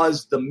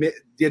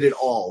 Did it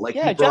all. Like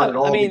he brought it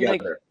all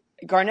together.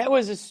 Garnett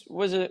was a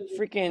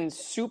freaking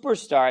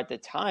superstar at the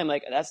time.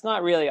 Like, that's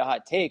not really a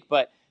hot take,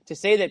 but to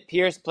say that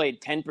Pierce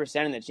played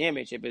 10% in the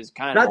championship is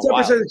kind of not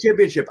 10% of the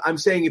championship. I'm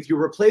saying if you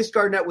replace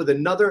Garnett with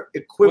another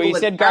equivalent,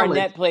 well, you said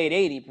Garnett played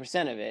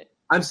 80% of it.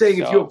 I'm saying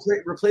if you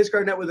replace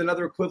Garnett with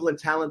another equivalent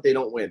talent, they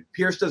don't win.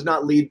 Pierce does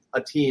not lead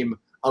a team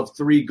of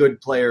three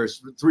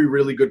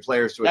really good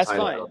players to a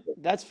title.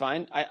 That's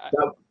fine.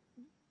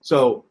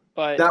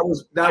 But that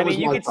was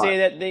you could say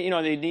that they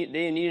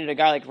needed a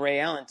guy like Ray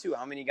Allen too.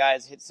 How many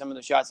guys hit some of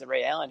the shots that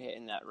Ray Allen hit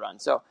in that run?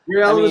 So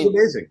Ray Allen was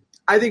amazing.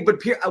 I think, but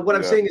what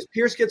I'm saying is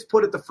Pierce gets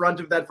put at the front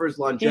of that for his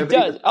longevity.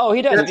 He does. Oh,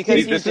 he does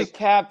because he's the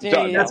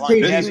captain. That's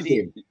KG's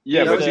team.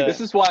 Yeah, but see,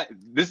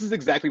 this is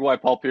exactly why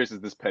Paul Pierce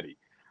is this petty.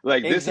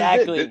 Like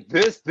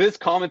this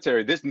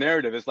commentary, this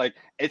narrative is like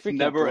it's freaking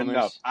never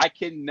enough. I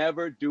can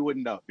never do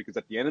enough because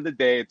at the end of the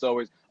day, it's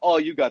always, oh,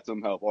 you got some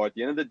help, or at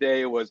the end of the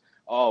day, it was,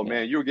 oh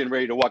man, you were getting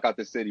ready to walk out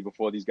the city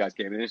before these guys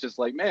came, and it's just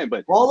like, man,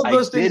 but all of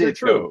those things are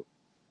true.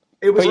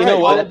 It was, but you know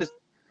what?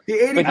 The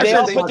 80%.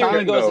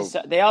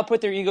 They all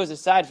put their egos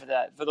aside for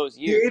those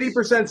years.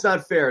 The 80%'s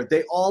not fair.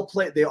 They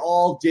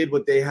all did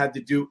what they had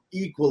to do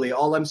equally.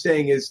 All I'm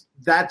saying is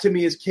that to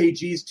me is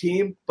KG's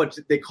team, but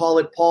they call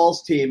it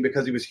Paul's team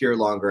because he was here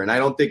longer, and I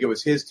don't think it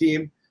was his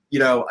team.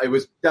 That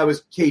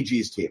was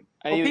KG's team.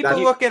 Well, people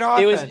look at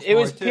offense. It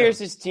was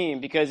Pierce's team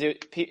because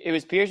it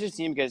was Pierce's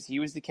team because he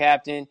was the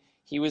captain.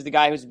 He was the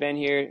guy who's been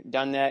here,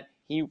 done that.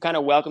 He kind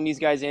of welcomed these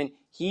guys in.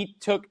 He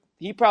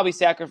probably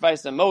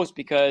sacrificed the most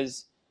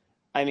because,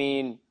 I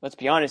mean, let's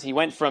be honest, he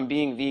went from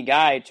being the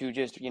guy to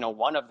just,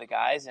 one of the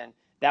guys, and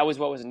that was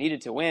what was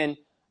needed to win.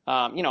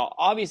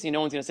 Obviously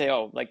no one's going to say,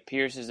 oh, like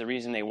Pierce is the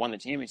reason they won the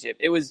championship.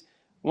 It was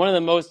one of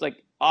the most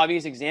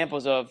obvious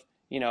examples of,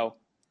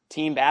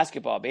 team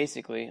basketball,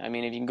 basically. I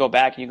mean, if you can go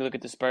back and you can look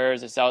at the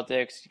Spurs, the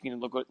Celtics, you can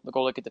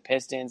go look at the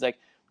Pistons,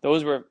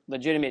 those were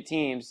legitimate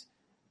teams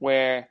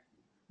where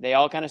they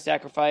all kind of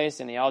sacrificed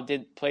and they all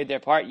played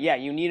their part. Yeah,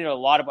 you needed a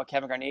lot of what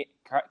Kevin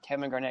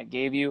Garnett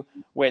gave you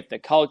with the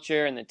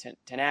culture and the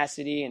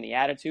tenacity and the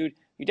attitude.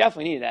 You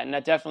definitely needed that, and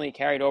that definitely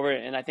carried over.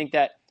 And I think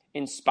that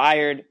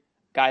inspired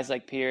guys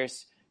like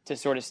Pierce to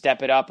sort of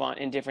step it up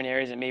in different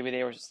areas, and maybe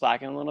they were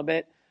slacking a little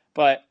bit.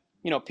 But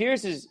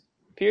Pierce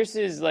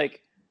is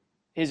like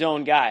his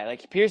own guy.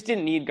 Like, Pierce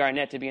didn't need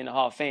Garnett to be in the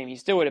Hall of Fame. He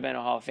still would have been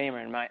a Hall of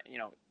Famer in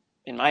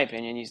my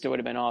opinion. He still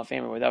would have been a Hall of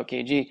Famer without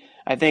KG.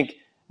 I think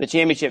the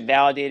championship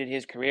validated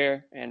his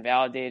career and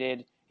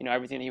validated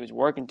everything that he was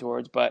working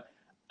towards. But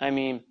I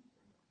mean,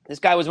 this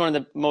guy was one of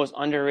the most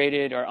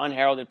underrated or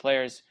unheralded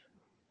players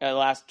in the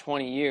last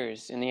 20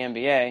 years in the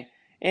NBA.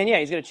 And yeah,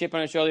 he's got a chip on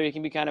his shoulder. He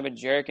can be kind of a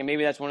jerk, and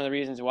maybe that's one of the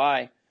reasons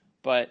why.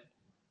 But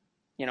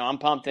I'm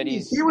pumped that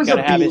he's going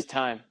to have his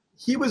time.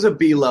 He was a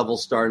B-level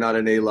star, not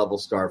an A-level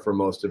star for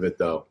most of it,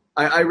 though.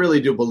 I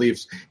really do believe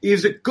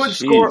he's a good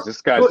scorer.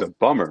 This guy's a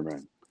bummer,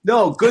 man.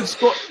 No, good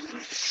score.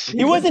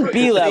 He wasn't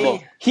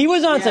B-level. He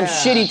was on some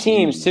shitty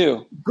teams,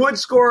 too. Good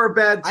scorer,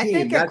 bad team. I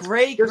think a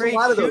great a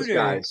lot of shooter. Those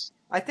guys.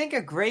 I think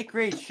a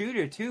great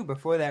shooter, too,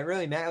 before that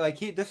really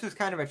mattered. This was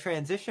kind of a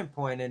transition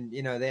point, and,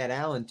 they had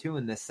Allen, too,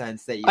 in the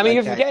sense that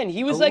you're forgetting.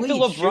 He was like the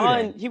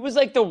LeBron. Shooter. He was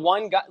like the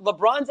one guy.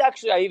 LeBron's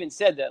actually, I even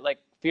said that,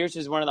 Pierce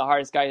is one of the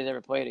hardest guys he's ever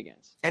played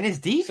against. And his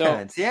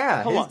defense,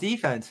 his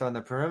defense on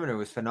the perimeter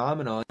was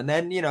phenomenal. And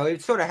then,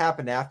 it sort of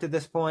happened after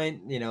this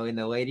point, in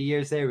the later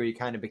years there where he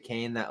kind of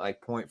became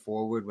that, point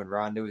forward when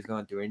Rondo was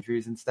going through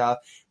injuries and stuff.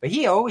 But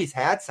he always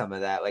had some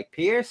of that.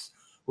 Pierce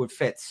would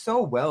fit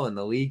so well in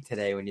the league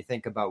today when you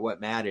think about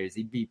what matters.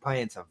 He'd be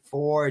playing some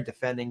 4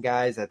 defending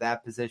guys at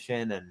that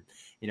position and,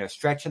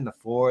 stretching the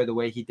floor the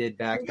way he did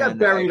back then. He got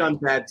buried on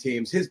bad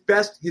teams. His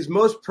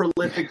most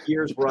prolific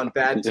years were on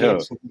bad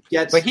teams.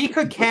 But he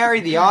could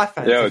carry the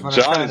offense.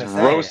 John is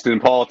roasting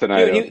Paul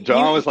tonight.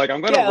 John was like, I'm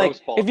going to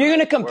roast Paul. If you're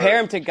going to compare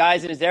him to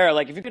guys in his era,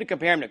 if you're going to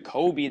compare him to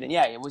Kobe,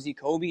 then was he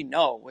Kobe?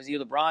 No. Was he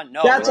LeBron?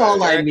 No. That's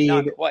all I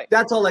mean.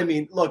 That's all I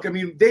mean. Look,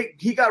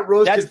 he got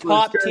roasted. That's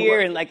top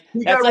tier, and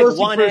he that's got like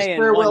roasted 1A for his and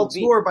farewell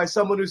 1B. tour by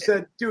someone who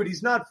said, "Dude,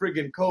 he's not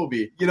friggin'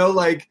 Kobe."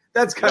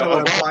 That's kind of what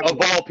I'm talking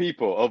about.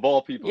 Of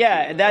all people.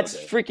 Yeah, and that's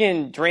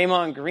freaking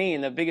Draymond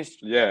Green, the biggest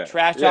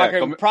trash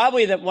talker,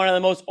 probably one of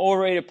the most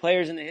overrated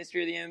players in the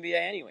history of the NBA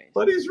anyways.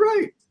 But he's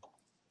right.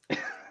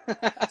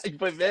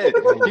 But man,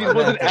 he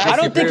wasn't asking. I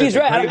don't think he's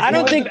right. I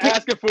don't think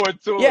asking for a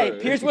tour. Yeah,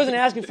 Pierce wasn't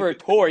asking for a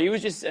tour. He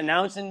was just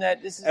announcing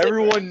that this is.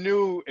 Everyone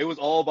knew it was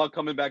all about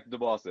coming back to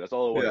Boston. That's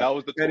all it was. Yeah. That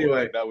was the tour.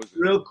 Anyway, that was it.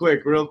 Real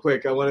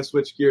quick. I want to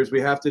switch gears.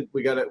 We gotta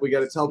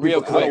tell people.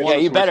 Real quick. Yeah,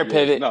 you better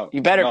pivot.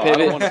 You better pivot. I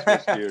don't want to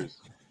switch gears.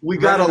 We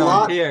got a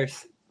lot.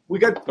 Pierce. We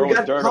got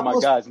dirt on my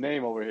guy's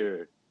name over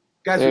here.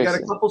 Guys, we got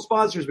a couple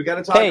sponsors. We got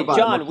to talk about. Hey,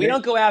 John, them, okay? we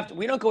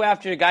don't go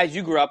after the guys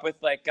you grew up with,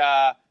 like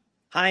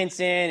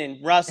Heinsohn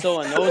and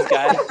Russell and those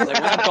guys. We're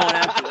not going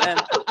after them.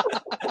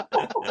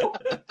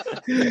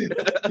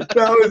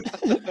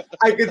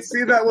 I could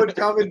see that one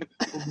coming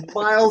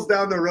miles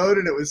down the road,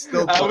 and it was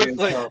still funny.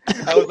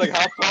 I was like,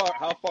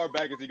 how far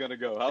back is he gonna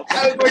go?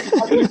 I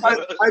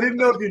didn't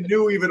know if you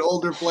knew even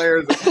older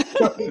players,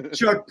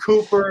 Chuck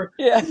Cooper.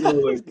 Yeah.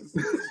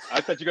 I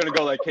thought you were gonna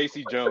go like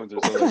Casey Jones or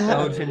something.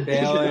 Elgin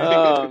Baylor.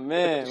 Oh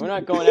man, we're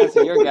not going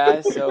after your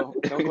guys, so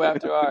don't go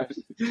after ours.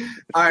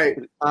 All right,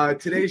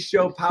 today's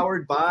show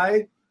powered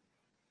by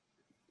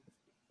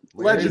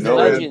Legends.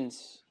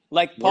 Legends,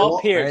 like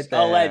Paul Pierce,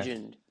 a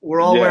legend. We're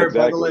all wearing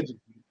by the Legend.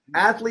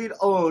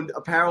 Athlete-owned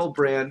apparel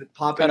brand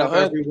popping up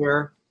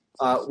everywhere.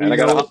 And I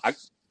got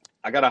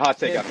a hot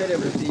take.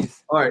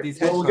 All right,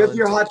 we'll get to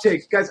your hot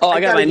take, guys. Oh, I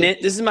got my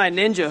this is my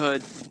ninja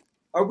hood.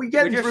 Are we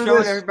getting We're just through showing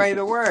this? everybody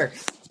the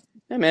works.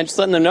 Hey man, just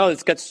letting them know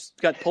it's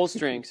got pull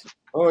strings.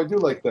 Oh, I do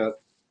like that.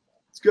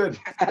 It's good.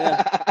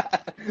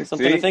 Yeah.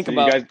 Something to think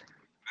about. Guys, this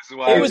is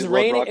why it was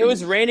raining. It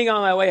was raining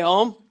on my way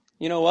home.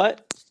 You know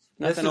what?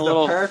 This is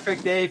the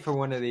perfect day for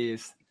one of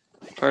these.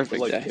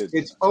 Perfect day.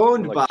 It's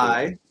owned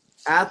by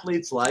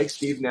athletes like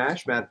Steve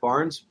Nash, Matt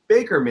Barnes,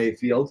 Baker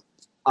Mayfield,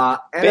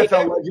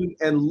 NFL legend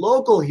and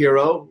local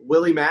hero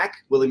Willie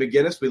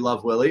McGinnis. We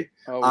love Willie.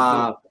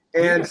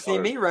 And see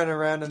me running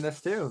around in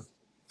this too.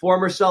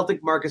 Former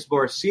Celtic Marcus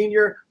Morris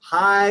Sr.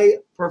 High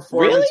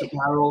performance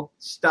apparel,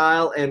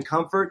 style, and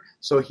comfort.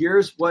 So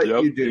here's what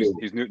you do.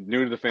 He's new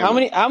to the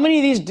family. How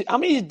many of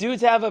these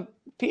dudes have a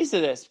piece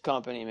of this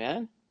company,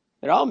 man?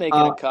 They're all making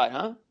a cut,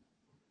 huh?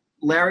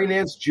 Larry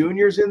Nance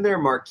Jr.'s in there.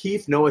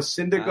 Markeith, Noah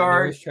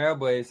Syndergaard,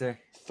 Trailblazer,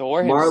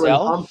 Thor Marlon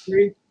himself.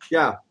 Humphrey.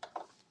 Yeah,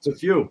 it's a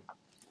few.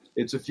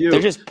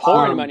 They're just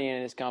pouring money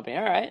into this company.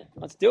 All right,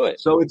 let's do it.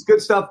 So it's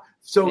good stuff.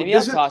 So maybe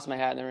I'll toss my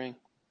hat in the ring.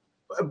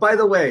 By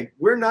the way,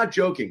 we're not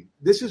joking.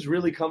 This is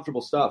really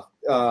comfortable stuff,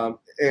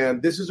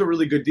 and this is a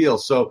really good deal.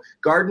 So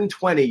Garden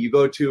 20, you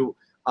go to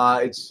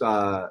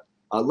legends.com,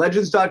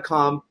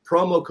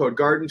 promo code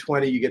Garden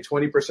 20, you get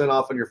 20%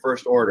 off on your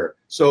first order.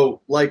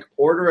 So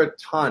order a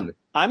ton.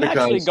 I'm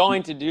actually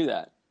going to do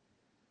that.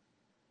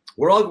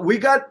 We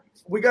got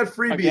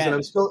freebies, and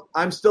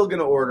I'm still going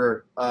to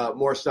order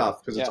more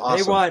stuff because it's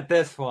awesome. They want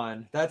this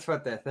one. That's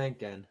what they're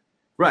thinking.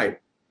 Right.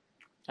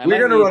 We're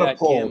going to run a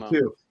poll camo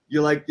too.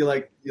 You like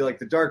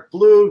the dark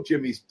blue,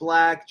 Jimmy's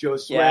black, Joe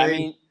Sway. Yeah, I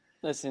mean,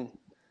 listen.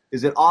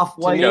 Is it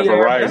off-white? Yeah,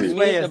 variety. This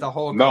way is the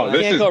whole no, you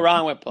can't go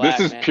wrong with black.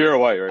 This is pure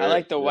white, right? I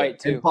like the white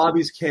too. And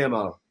Bobby's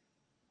camo.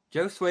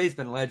 Joe Sway's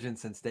been legend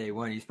since day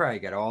one. He's probably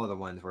got all the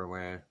ones we're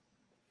wearing.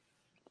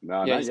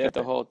 No, he's got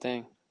the whole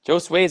thing. Joe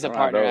Sway's a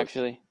partner,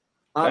 actually.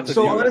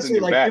 So honestly,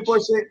 people are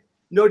saying,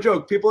 no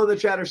joke, people in the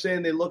chat are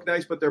saying they look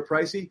nice, but they're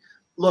pricey.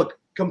 Look,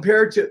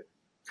 compared to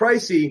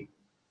pricey,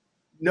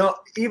 no,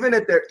 even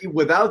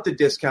without the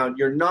discount,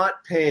 you're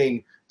not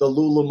paying the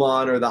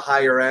Lululemon or the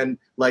higher end,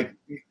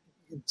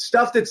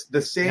 stuff that's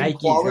the same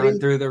Nike's quality. Going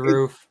through the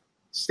roof.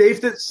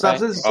 Stuff that's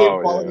the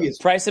same quality. Is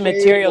price of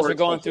materials are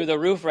going through the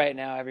roof right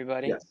now,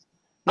 everybody. Yes.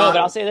 No, but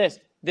I'll say this.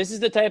 This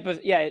is the type of,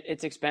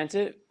 it's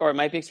expensive, or it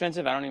might be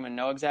expensive. I don't even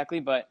know exactly,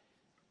 but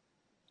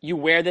you'd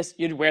wear this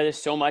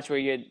so much where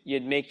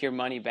you'd make your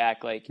money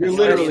back. You're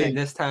literally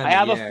this time. I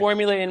have a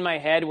formula in my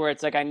head where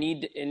it's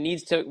it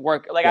needs to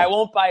work. I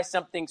won't buy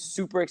something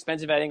super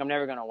expensive. I think I'm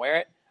never going to wear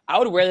it. I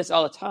would wear this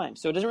all the time.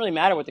 So it doesn't really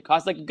matter what the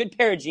cost. A good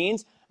pair of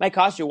jeans might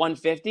cost you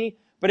 $150,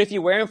 but if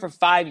you wear them for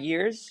 5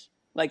 years,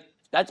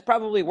 that's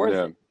probably worth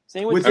it.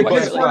 Same with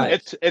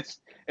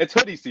it's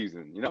hoodie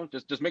season,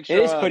 Just make sure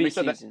it is hoodie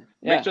season.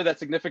 Make sure that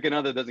significant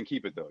other doesn't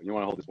keep it though. You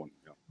want to hold this one.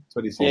 It's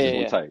hoodie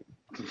season. Tight.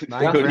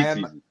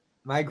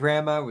 My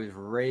grandma was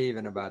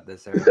raving about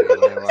this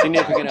earlier.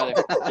 Significant other.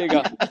 There you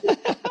go.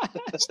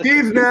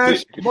 Steve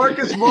Nash,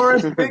 Marcus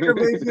Morris, Baker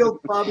Mayfield,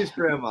 Bobby's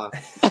grandma.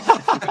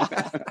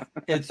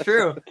 It's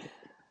true.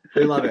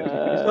 They love it.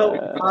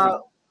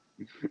 So,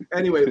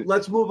 anyway,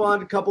 let's move on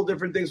to a couple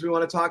different things we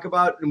want to talk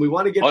about, and we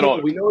want to get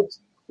people. We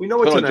know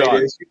what tonight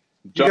John, is.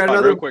 John, got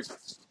another real quick.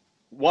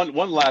 One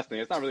last thing.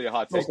 It's not really a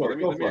hot take.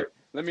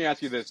 Let me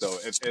ask you this though.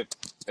 If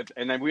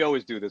and then we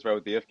always do this right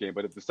with the if game,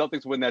 but if the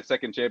Celtics win that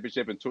second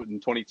championship in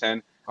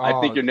 2010,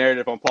 I think your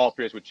narrative on Paul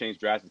Pierce would change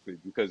drastically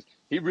because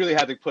he really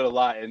had to put a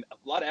lot of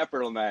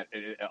effort on that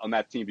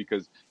team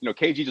because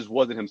KG just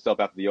wasn't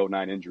himself after the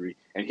 2009 injury,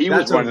 and he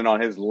was running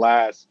on his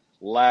last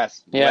leg,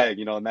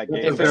 in that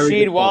game. If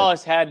Rasheed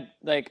Wallace had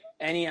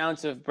any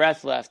ounce of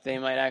breath left, they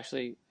might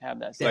actually have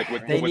that.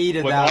 They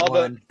needed that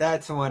one.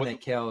 That's the one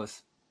that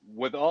kills.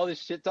 With all this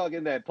shit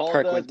talking that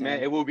Paul does,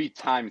 man, it will be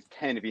times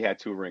 10 if he had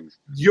 2 rings.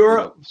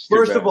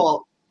 First of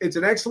all, it's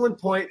an excellent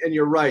point, and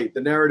you're right.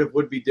 The narrative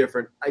would be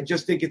different. I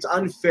just think it's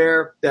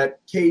unfair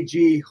that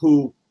KG,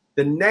 who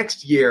the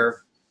next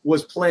year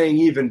was playing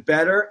even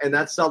better, and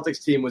that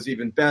Celtics team was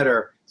even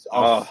better.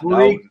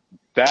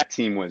 That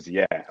team was,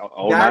 09.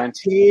 That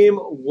team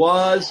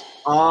was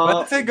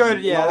that's a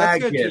good,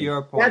 that's good to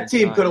your point. That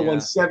team could have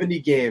won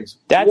 70 games.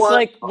 That's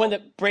when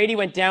Brady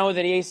went down with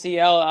an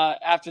ACL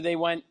after they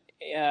went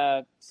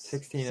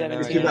 17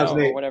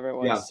 or whatever it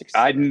was.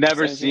 Yeah. And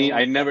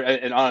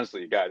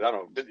honestly, guys, I don't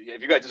know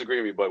if you guys disagree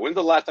with me, but when's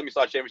the last time you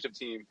saw a championship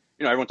team?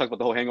 Everyone talks about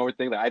the whole hangover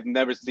thing. I've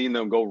never seen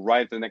them go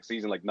right into the next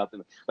season like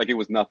nothing, like it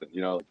was nothing.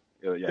 They were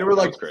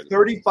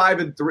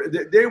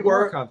 35-3. They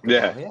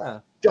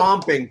were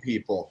stomping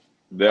people.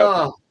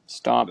 Yeah,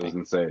 stomping. It was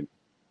insane.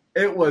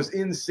 It was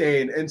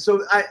insane, and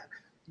so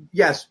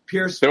yes,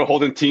 Pierce. They were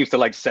holding teams to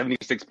like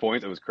 76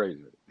 points. It was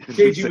crazy.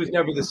 KG was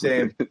never the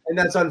same, and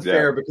that's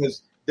unfair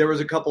because there was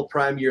a couple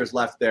prime years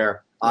left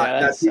there.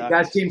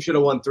 That team should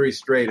have won 3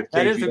 straight. If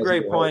that KG is a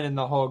great point in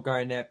the whole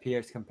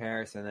Garnett-Pierce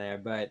comparison there.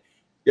 But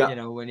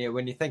when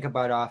you think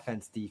about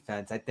offense,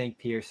 defense, I think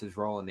Pierce's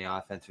role in the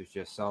offense was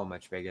just so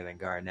much bigger than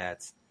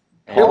Garnett's.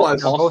 And both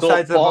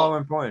sides of the ball were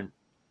important.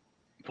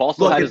 Paul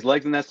still had his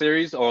legs in that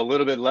series, or a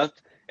little bit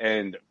left,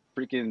 and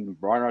freaking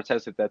Brian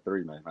Artest hit that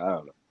 3, man. I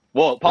don't know.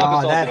 Well,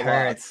 Paul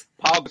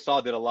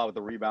Gasol did a lot with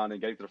the rebound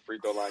and getting to the free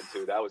throw line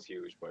too. That was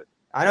huge, but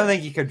I don't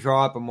think you could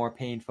draw up a more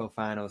painful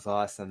finals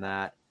loss than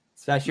that.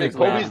 Especially with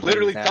Kobe's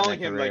literally telling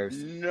him like,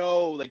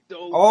 no, like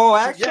don't. Oh,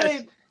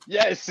 actually,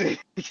 yes.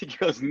 He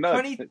goes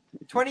nuts.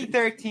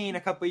 2013,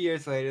 a couple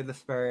years later, the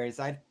Spurs.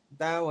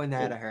 That one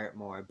had to hurt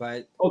more,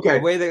 but okay,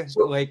 the way the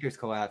Lakers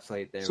collapsed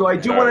late there. So I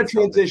do want to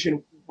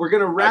transition. We're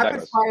going to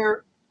rapid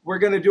fire. We're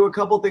going to do a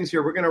couple things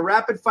here. We're going to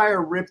rapid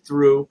fire rip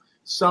through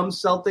some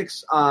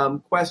Celtics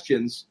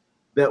questions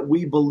that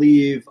we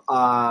believe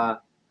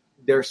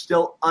they're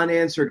still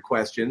unanswered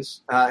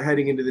questions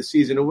heading into the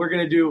season. And we're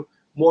going to do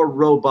more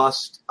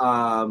robust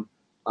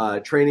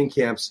training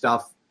camp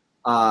stuff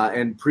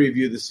and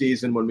preview the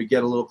season when we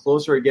get a little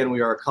closer. Again,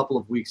 we are a couple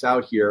of weeks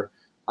out here.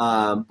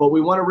 But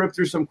we want to rip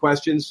through some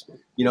questions.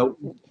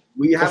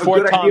 We have before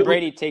a good Tom idea.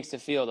 Brady takes the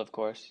field, of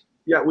course.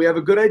 Yeah, we have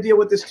a good idea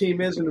what this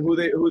team is and who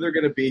they're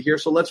going to be here.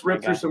 So let's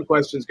rip through some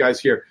questions, guys.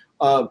 Here,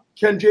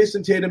 can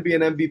Jason Tatum be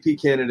an MVP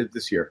candidate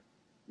this year?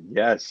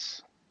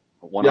 Yes,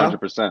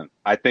 100%.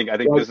 I think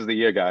this is the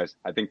year, guys.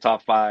 I think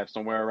top 5,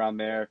 somewhere around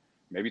there,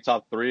 maybe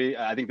top 3.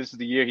 I think this is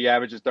the year he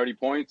averages 30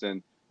 points,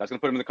 and that's going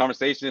to put him in the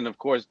conversation. And of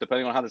course,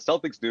 depending on how the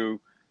Celtics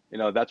do,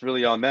 that's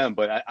really on them.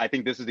 But I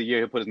think this is the year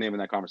he'll put his name in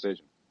that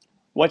conversation.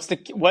 What's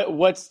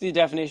the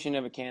definition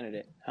of a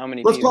candidate? How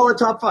many? Let's call it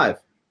top 5.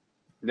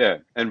 Yeah,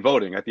 and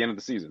voting at the end of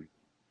the season,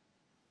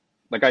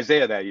 like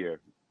Isaiah that year.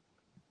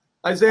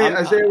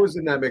 Isaiah was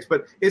in that mix,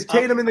 but is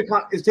Tatum in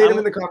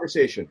the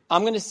conversation?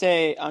 I'm gonna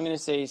say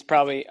he's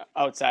probably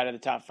outside of the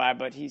top 5,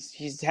 but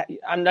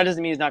that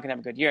doesn't mean he's not gonna have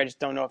a good year. I just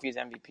don't know if he's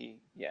MVP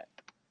yet.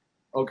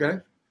 Okay,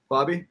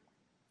 Bobby.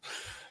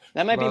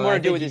 That might be more to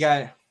do with his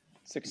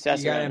success.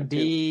 You got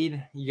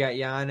Embiid, you got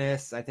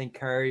Giannis. I think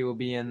Curry will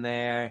be in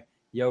there.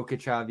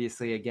 Jokic,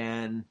 obviously,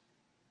 again.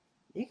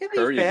 You could be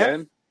Curry 5th.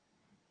 Again?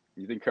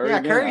 You think Curry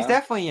again? Yeah, Curry's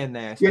definitely in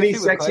there. Getting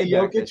sexy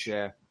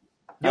Jokic?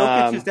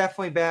 Jokic is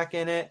definitely back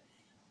in it.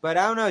 But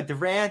I don't know.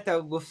 Durant,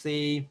 we'll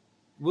see.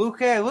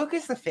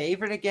 Luka's the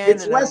favorite again.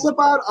 It's less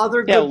about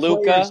other good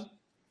Luka. players.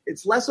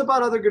 It's less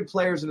about other good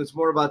players, and it's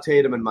more about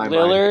Tatum in my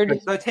Lillard.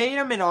 mind. So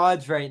Tatum in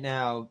odds right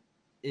now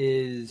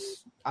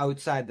is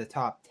outside the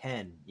top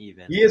 10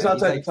 even. He is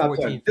outside the top 10.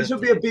 15. This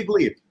would be a big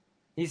leap.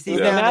 He's down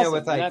there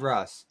with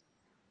Russ.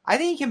 I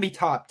think he can be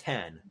top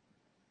 10.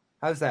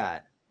 How's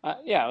that?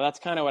 That's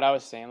kind of what I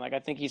was saying. Like, I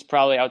think he's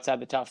probably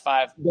outside the top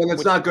 5. Then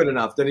it's not good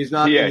enough. Then he's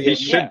not. Yeah, he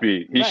should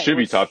be. He should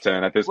be top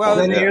 10 at this point.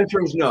 Then the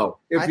answer is no.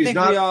 If he's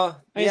not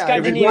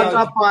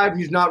top 5,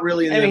 he's not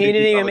really in the MVP. He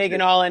didn't even make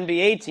an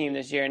All-NBA team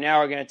this year. Now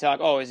we're going to talk,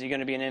 is he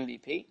going to be an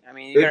MVP? I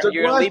mean,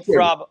 you're a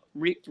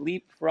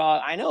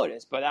leapfrog. I know it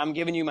is, but I'm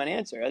giving you my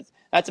answer.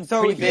 That's a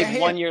pretty big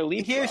one-year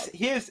leapfrog.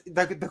 Here's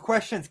the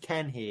questions,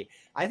 can he?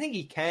 I think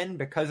he can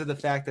because of the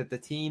fact that the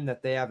team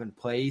that they have in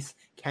place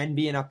can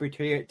be an upper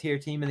tier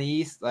team in the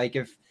East. Like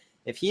if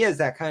he has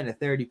that kind of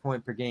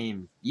 30-point per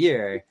game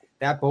year,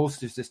 that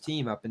bolsters this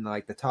team up in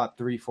like the top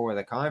 3-4 of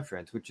the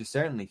conference, which is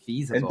certainly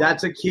feasible. And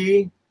that's a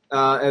key,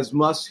 as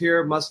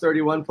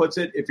Muss31 puts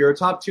it. If you're a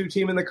top 2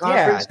 team in the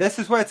conference, this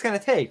is what it's going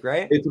to take,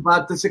 right? It's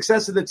about the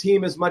success of the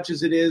team as much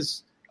as it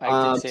is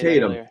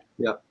Tatum.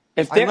 Yeah.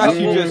 If they're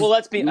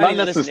let's be not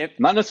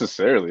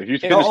necessarily. If you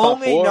finish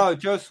top 4,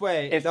 Joe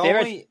Sway.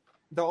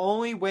 The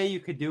only way you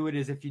could do it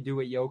is if you do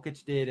what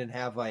Jokic did and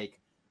have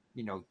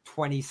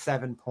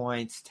 27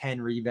 points,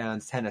 10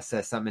 rebounds, 10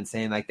 assists, something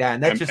insane like that.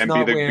 And that's just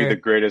not where... be the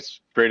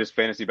greatest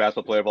fantasy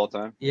basketball player of all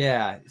time.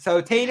 Yeah.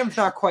 So Tatum's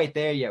not quite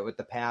there yet with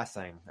the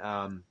passing.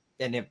 And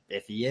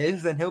if he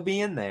is, then he'll be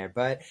in there.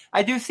 But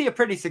I do see a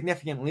pretty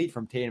significant lead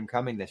from Tatum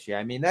coming this year.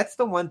 I mean, that's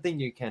the one thing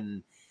you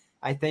can,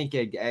 I think,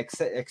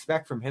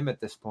 expect from him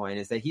at this point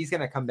is that he's going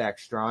to come back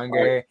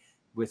stronger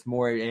with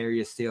more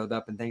areas sealed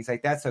up and things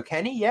like that. So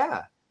Kenny,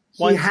 yeah.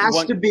 He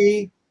has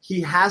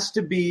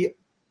to be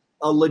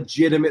a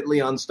legitimately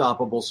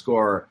unstoppable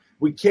scorer.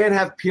 We can't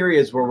have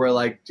periods where we're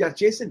like,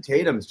 Jason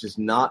Tatum's just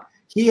not.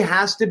 He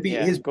has to be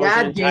his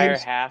bad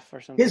games. Half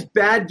or something. His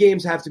bad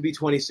games have to be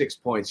 26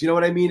 points. You know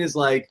what I mean? Is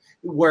like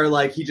where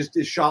his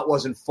shot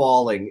wasn't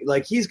falling.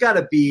 Like he's got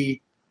to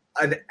be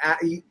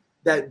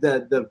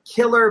the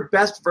killer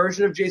best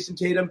version of Jason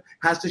Tatum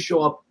has to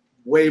show up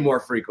way more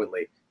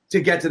frequently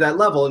to get to that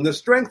level, and the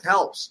strength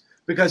helps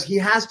because he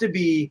has to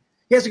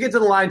get to the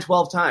line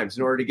 12 times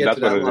in order to get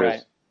to that level.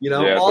 Right.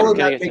 All of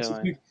that makes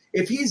it huge.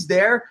 If he's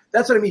there,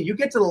 that's what I mean. You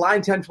get to the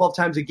line 10, 12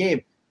 times a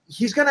game,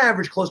 he's going to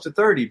average close to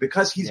 30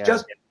 because he's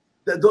just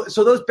 –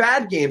 so those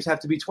bad games have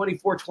to be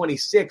 24,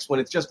 26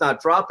 when it's just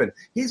not dropping.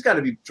 He's got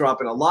to be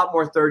dropping a lot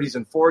more 30s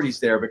and 40s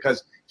there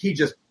because he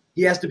just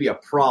he has to be a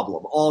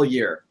problem all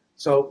year.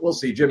 So we'll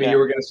see. Jimmy, you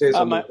were going to say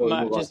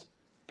something. Just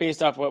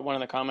based off what one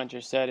of the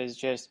commenters said is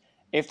just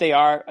if they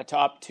are a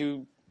top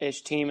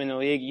 2-ish team in the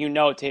league,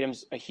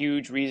 Tatum's a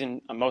huge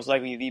reason, most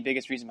likely the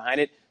biggest reason behind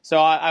it. So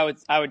I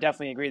would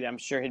definitely agree that I'm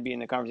sure he'd be in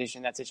the conversation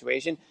in that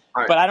situation.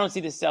 Right. But I don't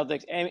see the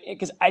Celtics,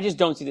 because I just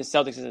don't see the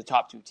Celtics as a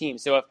top 2 team.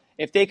 So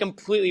if they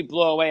completely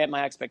blow away at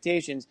my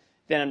expectations,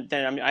 then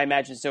I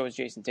imagine so is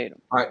Jason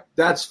Tatum. All right,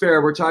 that's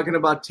fair. We're talking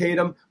about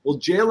Tatum. Well,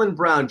 Jaylen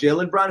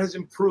Brown has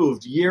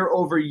improved year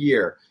over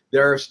year.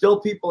 There are still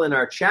people in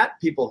our chat,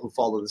 people who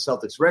follow the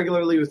Celtics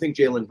regularly, who think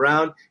Jaylen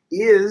Brown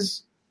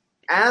is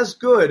as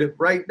good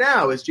right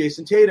now as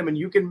Jason Tatum, and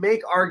you can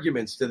make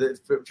arguments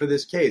for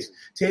this case.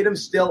 Tatum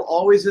still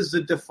always is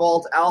the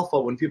default alpha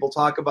when people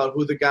talk about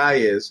who the guy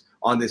is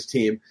on this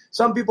team.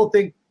 Some people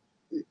think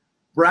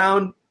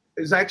Brown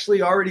is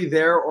actually already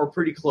there or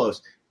pretty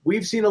close.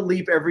 We've seen a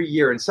leap every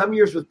year. In some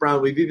years with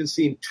Brown, we've even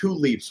seen 2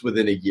 leaps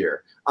within a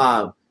year.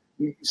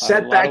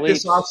 Setback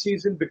this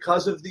offseason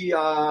because of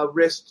the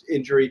wrist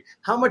injury.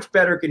 How much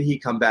better can he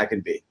come back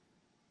and be?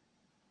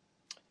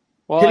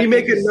 Well, can he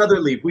make another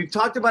leap? We've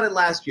talked about it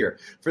last year.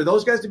 For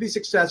those guys to be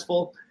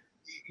successful,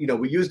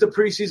 we used the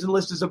preseason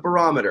list as a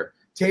barometer.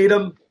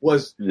 Tatum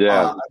was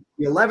the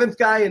 11th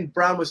guy and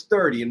Brown was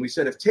 30. And we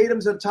said if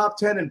Tatum's a top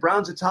 10 and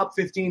Brown's a top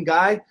 15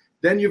 guy,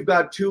 then you've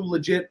got 2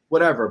 legit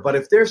whatever. But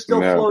if they're still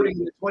floating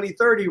in the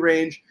 20-30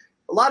 range,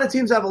 a lot of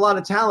teams have a lot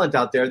of talent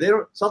out there.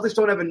 Celtics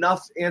don't have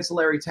enough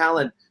ancillary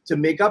talent to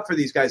make up for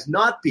these guys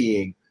not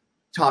being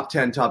top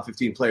 10, top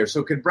 15 players.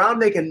 So could Brown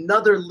make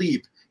another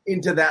leap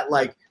into that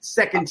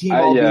second team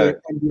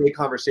NBA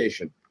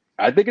conversation?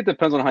 I think it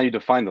depends on how you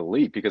define the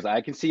leap, because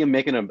I can see him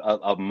making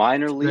a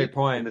minor leap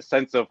in the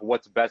sense of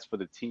what's best for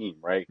the team,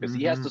 right? Because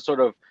he has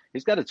to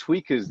he's got to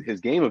tweak his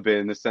game a bit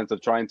in the sense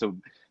of trying to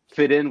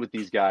fit in with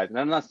these guys. And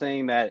I'm not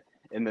saying that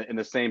in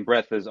the same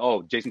breath as,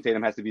 Jason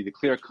Tatum has to be the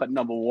clear-cut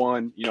number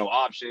 1,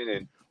 option,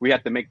 and we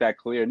have to make that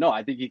clear. No,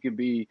 I think he can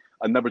be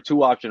a number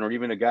 2 option, or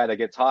even a guy that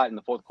gets hot in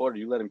the fourth quarter.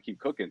 You let him keep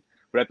cooking.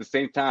 But at the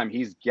same time,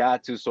 he's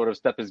got to sort of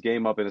step his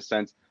game up in a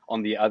sense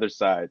on the other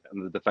side,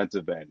 on the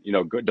defensive end.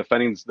 Good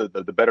defending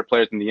the better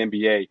players in the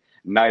NBA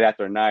night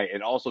after night,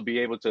 and also be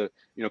able to,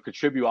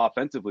 contribute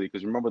offensively.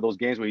 Because remember those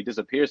games where he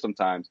disappears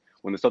sometimes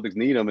when the Celtics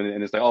need him,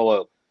 and it's like,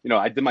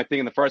 I did my thing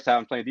in the first half.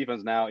 I'm playing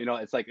defense now.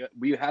 It's like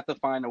we have to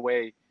find a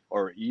way,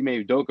 or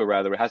Ime Udoka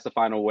rather, has to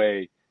find a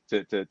way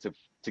to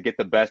get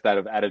the best out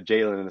of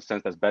Jaylen in a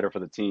sense that's better for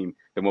the team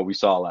than what we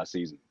saw last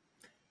season.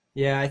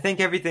 Yeah, I think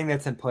everything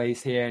that's in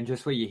place here and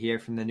just what you hear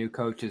from the new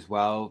coach as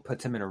well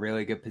puts him in a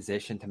really good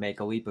position to make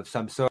a leap of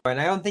some sort. And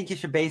I don't think you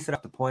should base it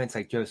off the points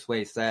like Joe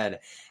Sway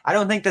said. I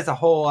don't think there's a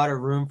whole lot of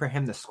room for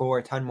him to score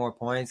a ton more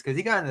points because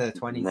he got into the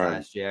 20s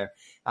last year.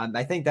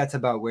 I think that's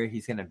about where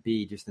he's going to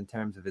be just in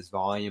terms of his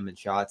volume and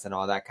shots and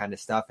all that kind of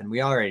stuff. And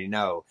we already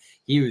know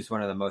he was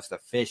one of the most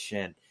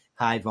efficient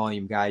high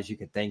volume guys you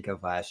could think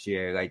of last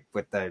year, like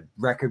with the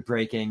record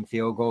breaking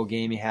field goal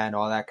game he had and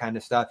all that kind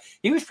of stuff.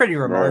 He was pretty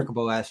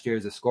remarkable last year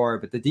as a scorer,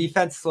 but the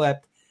defense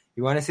slipped.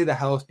 You want to see the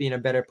health be in a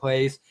better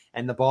place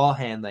and the ball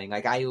handling.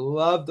 I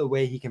love the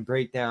way he can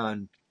break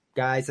down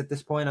guys at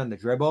this point on the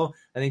dribble.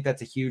 I think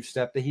that's a huge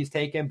step that he's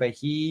taken, but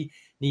he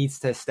needs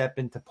to step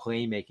into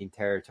playmaking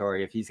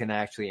territory if he's going to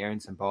actually earn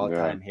some ball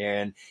time here.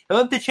 And he'll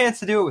have the chance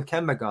to do it with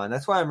Kemba gone.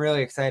 That's why I'm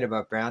really excited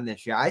about Brown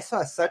this year. I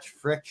saw such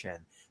friction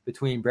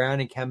between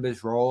Brown and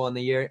Kemba's role on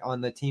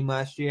the team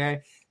last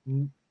year.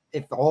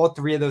 If all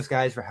 3 of those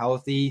guys were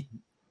healthy,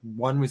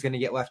 one was going to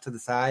get left to the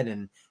side,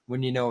 and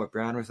when you know it,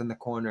 Brown was in the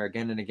corner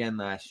again and again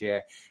last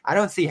year. I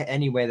don't see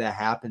any way that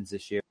happens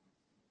this year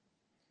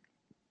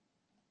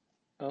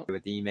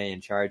with Ime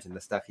in charge and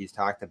the stuff he's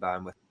talked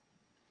about.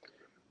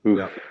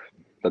 Thought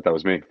that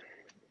was me.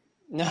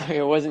 No,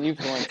 it wasn't you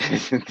for once.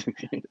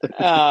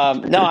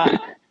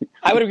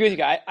 I would agree with you,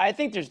 guys. I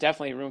think there's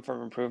definitely room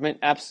for improvement.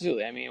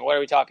 Absolutely. I mean, what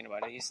are we talking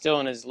about? He's still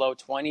in his low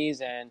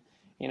 20s, and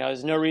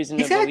there's no reason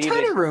to believe he's got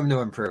a ton of room to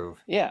improve.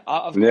 Yeah,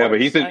 of course. Yeah,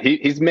 but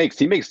he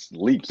makes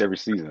leaps every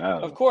season.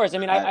 Of course. I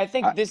mean, I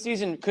think this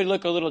season could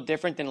look a little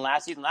different than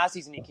last season. Last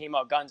season, he came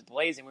out guns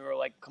blazing. We were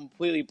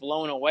completely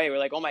blown away. We're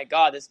like, oh my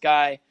God, this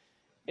guy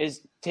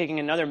is taking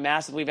another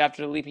massive leap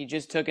after the leap he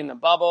just took in the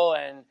bubble,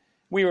 and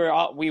we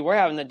were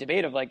having the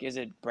debate of is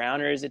it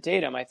Brown or is it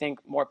Tatum? I think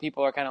more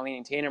people are kind of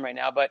leaning Tatum right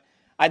now, but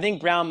I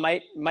think Brown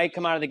might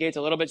come out of the gates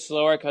a little bit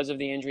slower because of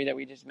the injury that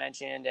we just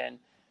mentioned and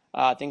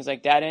things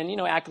like that. And,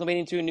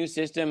 acclimating to a new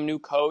system, new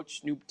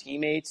coach, new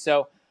teammates.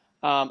 So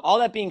all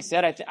that being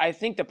said, I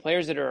think the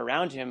players that are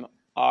around him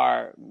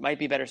might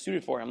be better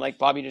suited for him. Like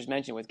Bobby just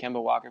mentioned with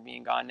Kemba Walker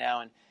being gone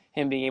now and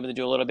him being able to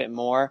do a little bit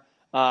more.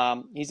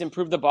 He's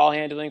improved the ball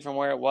handling from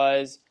where it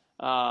was.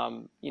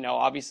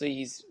 Obviously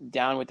he's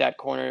down with that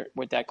corner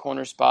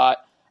spot.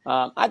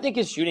 I think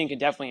his shooting could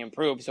definitely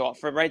improve. So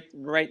for right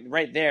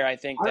there, I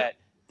think that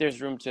there's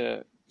room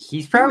to.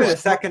 He's probably the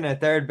second or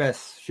third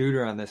best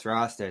shooter on this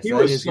roster. He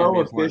was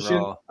so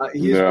efficient.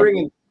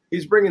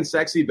 He's bringing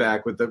sexy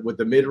back with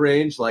the mid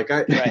range. Like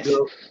right. he's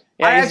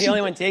the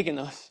only one taking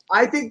those.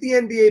 I think the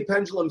NBA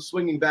pendulum's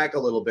swinging back a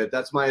little bit.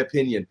 That's my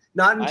opinion.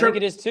 Not in I think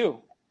it is too.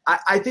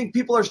 I think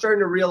people are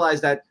starting to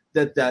realize that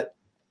the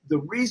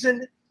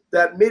reason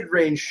that mid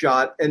range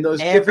shot and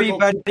those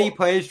everybody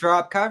plays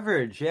drop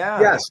coverage. Yeah.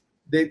 Yes.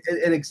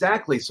 And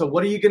exactly. So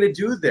what are you going to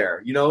do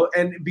there?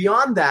 And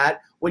beyond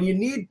that, when you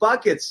need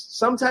buckets,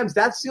 sometimes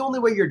that's the only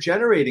way you're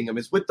generating them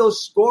is with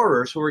those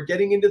scorers who are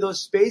getting into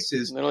those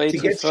spaces to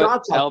get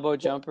shots up. Elbow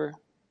jumper.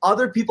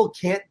 Other people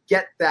can't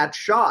get that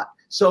shot.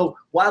 So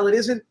while it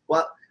isn't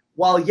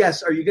while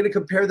yes, are you going to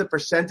compare the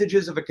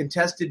percentages of a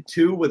contested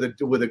 2 with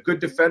a good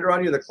defender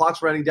on you, the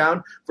clock's running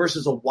down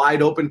versus a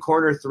wide open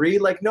corner 3?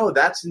 Like, no,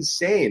 that's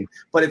insane.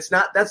 But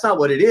that's not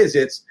what it is.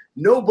 It's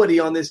nobody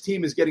on this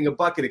team is getting a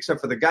bucket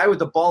except for the guy with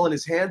the ball in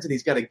his hands, and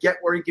he's got to get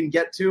where he can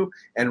get to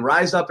and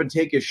rise up and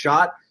take his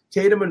shot.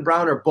 Tatum and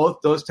Brown are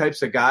both those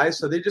types of guys,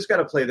 so they just got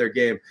to play their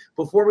game.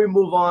 Before we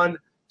move on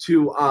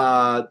to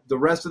the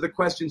rest of the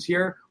questions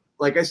here,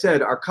 like I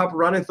said, our cup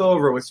runneth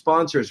over with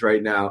sponsors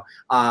right now.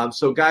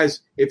 So, guys,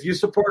 if you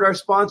support our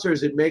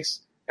sponsors, it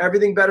makes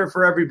everything better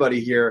for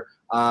everybody here.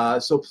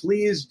 So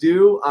please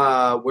do.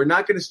 We're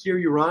not going to steer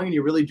you wrong, and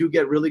you really do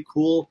get really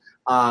cool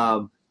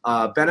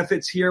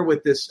benefits here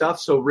with this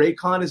stuff. So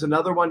Raycon is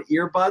another one.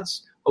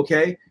 Earbuds,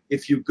 okay?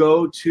 If you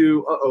go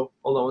to hold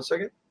on one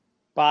second.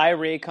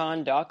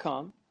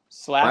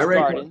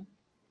 Buyraycon.com/garden.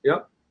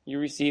 Yep. You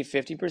receive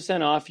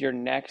 50% off your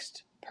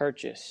next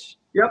purchase.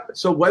 Yep.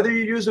 So whether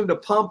you use them to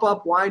pump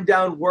up, wind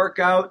down,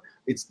 workout,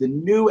 it's the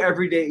new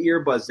everyday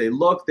earbuds. They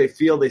look, they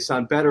feel, they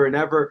sound better than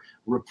ever.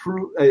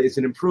 It's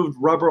an improved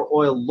rubber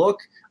oil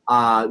look.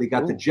 They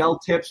got the gel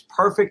tips,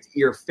 perfect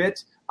ear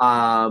fit.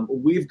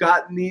 We've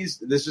gotten these.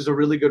 This is a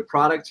really good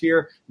product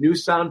here. New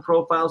sound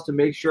profiles to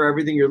make sure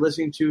everything you're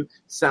listening to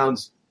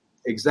sounds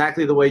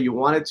exactly the way you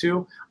want it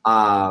to.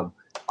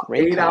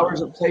 8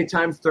 hours of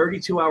playtime,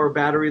 32-hour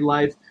battery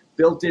life,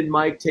 built-in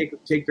mic.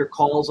 Take your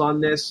calls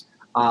on this.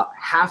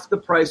 Half the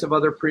price of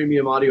other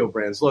premium audio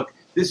brands. Look,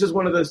 this is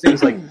one of those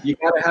things like you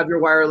got to have your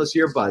wireless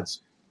earbuds.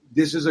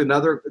 This is a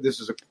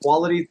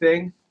quality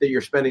thing that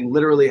you're spending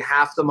literally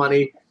half the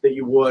money that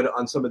you would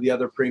on some of the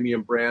other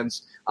premium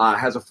brands.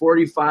 Has a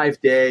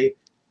 45-day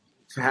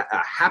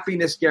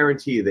happiness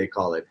guarantee, they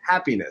call it.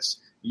 Happiness.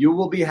 You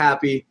will be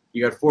happy.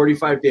 You got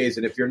 45 days,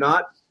 and if you're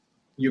not,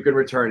 you can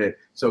return it.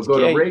 So go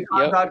to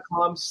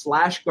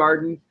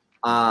raycon.com/garden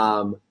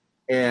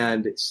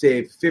and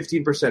save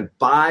 15%.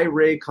 Buy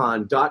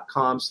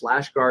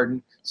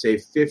raycon.com/garden.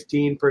 Save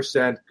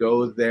 15%.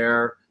 Go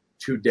there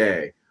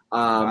today.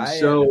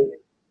 Toss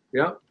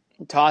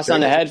on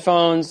the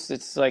headphones.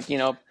 It's like,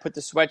 put the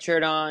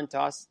sweatshirt on,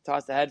 toss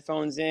the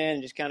headphones in,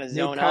 just kind of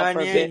zone out for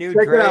a bit. New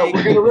Drake.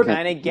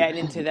 Kind of getting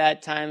into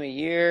that time of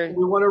year.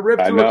 We want to rip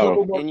through a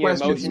couple more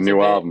questions.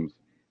 New albums.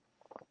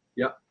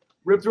 Yep.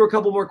 Rip through a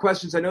couple more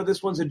questions. I know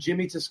this one's a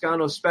Jimmy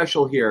Toscano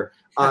special here.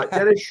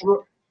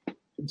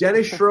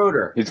 Dennis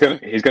Schroeder.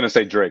 He's gonna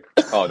say Drake.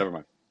 Oh, never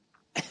mind.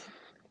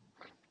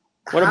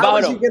 What about How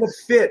is him? he going to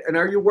fit? And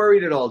are you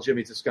worried at all,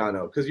 Jimmy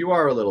Toscano? Because you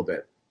are a little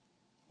bit.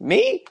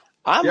 Me?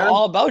 I'm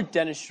all about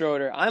Dennis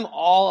Schroeder. I'm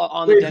all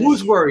on Wait, the Dennis.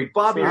 Who's worried?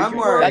 Bobby. I'm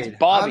worried. That's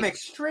Bobby. I'm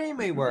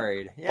extremely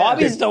worried. Yeah.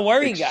 Bobby's the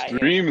worry guy.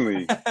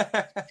 Extremely.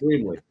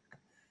 Extremely.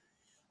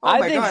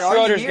 I think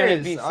Schroeder's going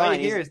to be fine. All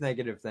you hear is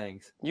negative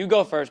things. You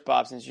go first,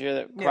 Bob, since you're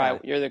the cry.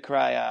 You're the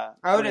cry.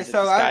 The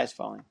sky's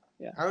falling.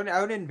 Yeah.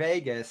 Out in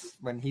Vegas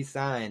when he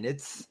signed,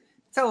 it's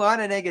a lot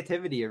of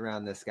negativity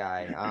around this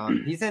guy.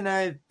 He's in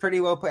a pretty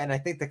low point, and I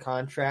think the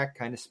contract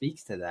kind of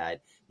speaks to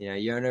that.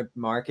 You're in a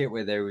market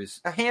where there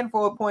was a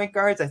handful of point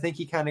guards. I think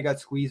he kind of got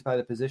squeezed by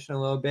the position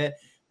a little bit.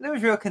 And there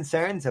was real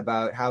concerns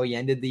about how he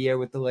ended the year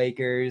with the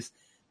Lakers,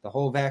 the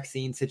whole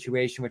vaccine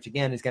situation, which,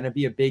 again, is going to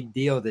be a big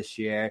deal this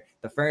year.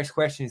 The first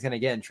question he's going to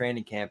get in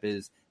training camp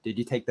is, did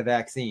you take the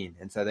vaccine?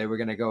 And so they were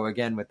going to go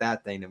again with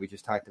that thing that we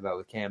just talked about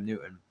with Cam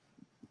Newton.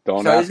 So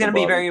it's going to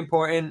be very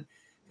important.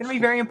 Going to be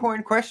very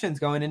important questions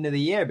going into the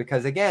year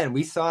because, again,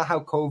 we saw how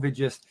COVID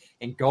just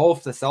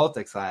engulfed the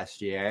Celtics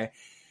last year.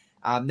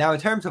 Now, in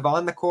terms of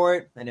on the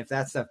court, and if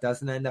that stuff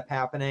doesn't end up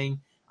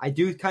happening, I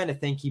do kind of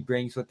think he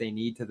brings what they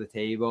need to the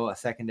table, a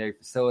secondary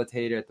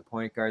facilitator at the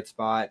point guard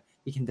spot.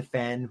 He can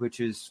defend,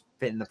 which is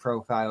fitting the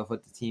profile of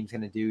what the team's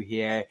going to do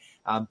here.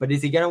 But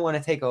is he going to want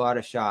to take a lot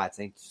of shots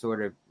and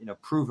sort of,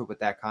 prove it with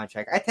that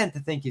contract? I tend to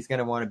think he's going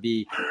to want to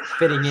be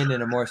fitting in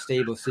a more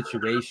stable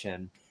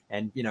situation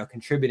and,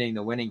 contributing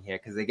to winning here.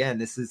 Because, again,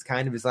 this is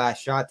kind of his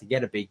last shot to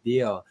get a big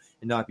deal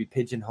and not be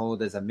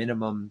pigeonholed as a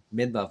minimum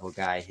mid-level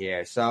guy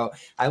here. So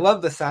I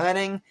love the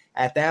signing.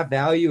 At that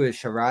value, as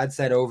Sherrod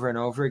said over and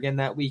over again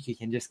that week, you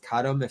can just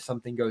cut him if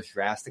something goes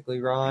drastically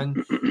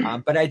wrong.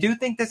 But I do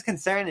think there's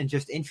concern in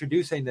just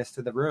introducing this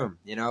to the room.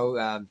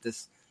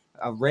 This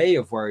array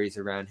of worries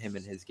around him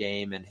and his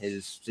game and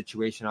his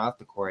situation off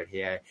the court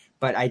here.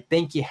 But I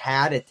think you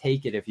had to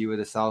take it if you were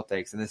the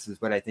Celtics, and this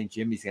is what I think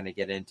Jimmy's going to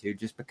get into,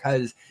 just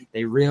because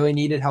they really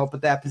needed help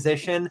at that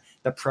position.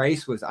 The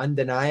price was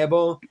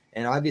undeniable,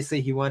 and obviously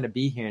he wanted to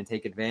be here and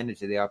take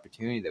advantage of the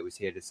opportunity that was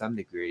here to some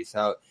degree.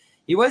 So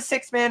He was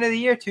Sixth Man of the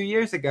Year 2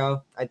 years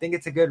ago. I think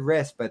it's a good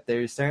risk, but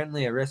there's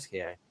certainly a risk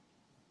here.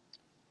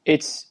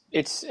 It's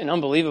an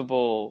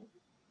unbelievable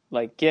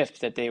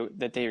gift that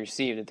they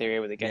received, that they were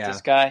able to get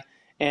this guy.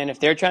 And if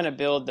they're trying to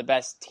build the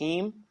best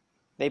team,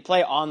 they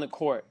play on the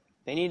court.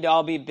 They need to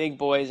all be big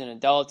boys and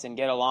adults and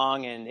get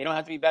along, and they don't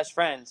have to be best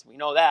friends. We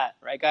know that,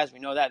 right, guys? We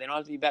know that. They don't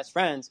have to be best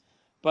friends,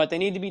 but they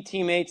need to be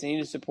teammates. They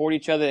need to support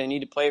each other. They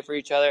need to play for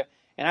each other.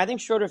 And I think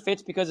Schroeder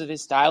fits because of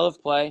his style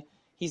of play.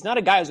 He's not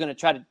a guy who's going to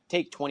try to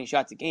take 20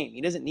 shots a game.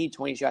 He doesn't need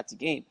 20 shots a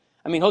game.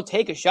 I mean, he'll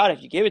take a shot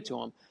if you give it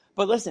to him.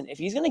 But listen, if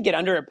he's going to get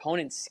under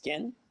opponent's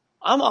skin,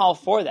 I'm all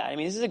for that. I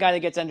mean, this is a guy that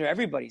gets under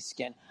everybody's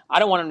skin. I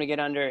don't want him to get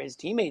under his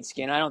teammates'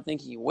 skin. I don't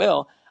think he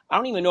will. I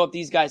don't even know if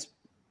these guys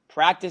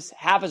practice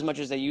half as much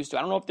as they used to.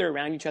 I don't know if they're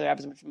around each other half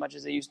as much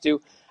as they used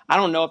to. I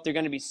don't know if they're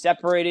going to be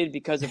separated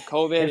because of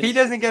COVID. If he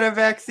doesn't get a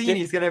vaccine,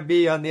 he's going to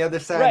be on the other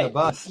side of the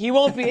bus. He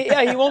won't be.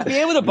 Yeah, he won't be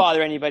able to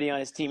bother anybody on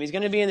his team. He's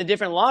going to be in a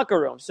different locker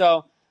room.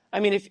 So, I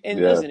mean,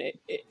 listen,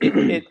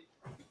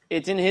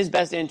 it's in his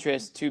best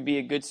interest to be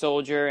a good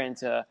soldier and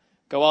to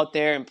go out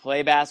there and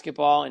play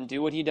basketball and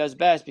do what he does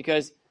best,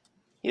 because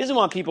he doesn't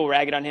want people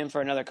ragging on him for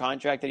another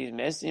contract that he's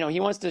missed. He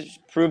wants to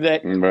prove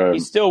that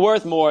he's still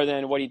worth more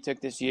than what he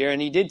took this year,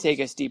 and he did take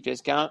a steep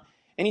discount,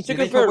 and he took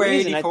it for a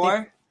reason. I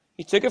think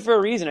he took it for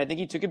a reason. I think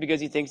he took it because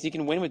he thinks he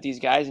can win with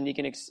these guys, and he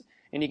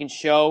can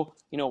show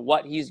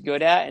what he's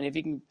good at, and if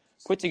he can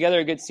put together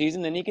a good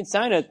season, then he can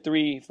sign a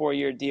 3-4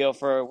 year deal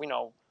for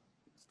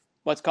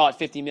let's call it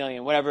 $50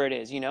 million, whatever it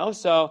is.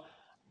 So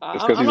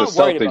it's because he's a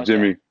Celtic,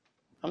 Jimmy.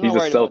 He's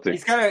a Celtic.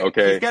 He's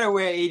got to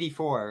wear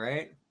 84,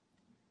 right?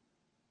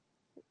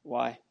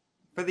 Why?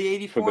 For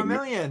the $84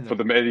 million. For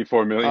the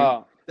 $84 million.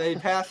 Oh. They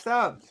passed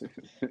up.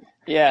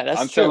 Yeah,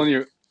 that's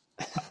true.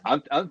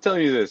 I'm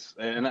telling you this,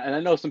 and I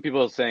know some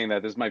people are saying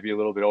that this might be a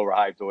little bit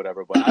overhyped or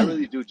whatever, but I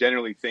really do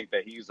genuinely think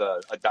that he's a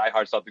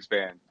diehard Celtics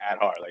fan at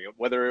heart. Like,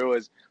 whether it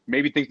was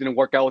maybe things didn't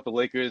work out with the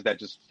Lakers that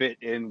just fit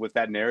in with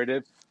that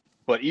narrative,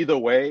 but either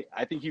way,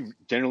 I think he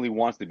genuinely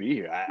wants to be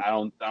here. I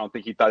don't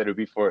think he thought it would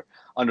be for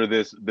under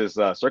this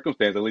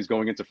circumstance, at least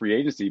going into free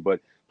agency.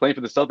 But playing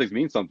for the Celtics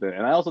means something,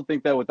 and I also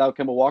think that without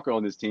Kemba Walker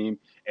on this team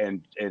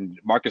and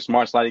Marcus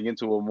Smart sliding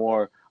into a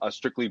more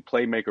strictly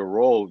playmaker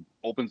role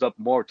opens up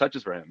more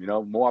touches for him.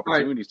 More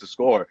opportunities to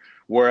score.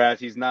 Whereas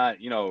he's not,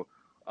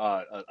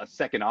 a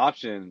second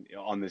option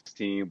on this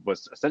team, but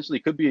essentially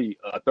could be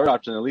a third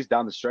option, at least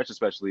down the stretch,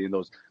 especially in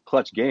those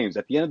clutch games.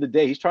 At the end of the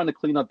day, he's trying to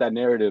clean up that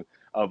narrative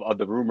of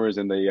the rumors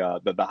and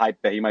the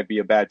hype that he might be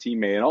a bad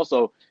teammate. And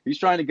also, he's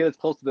trying to get as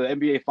close to the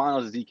NBA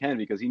Finals as he can,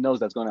 because he knows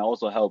that's going to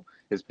also help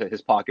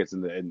his pockets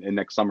in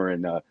next summer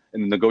in the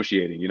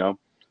negotiating,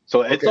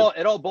 So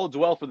it all bodes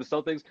well for the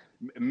Celtics.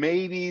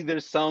 Maybe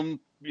there's some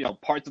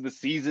parts of the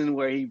season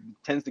where he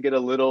tends to get a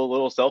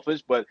little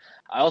selfish, but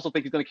I also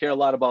think he's going to care a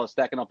lot about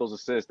stacking up those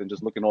assists and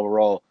just looking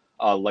overall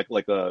like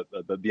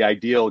the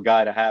ideal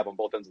guy to have on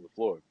both ends of the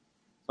floor.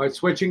 All right,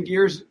 switching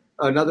gears.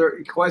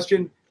 Another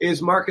question: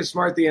 is Marcus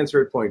Smart the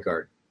answer at point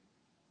guard?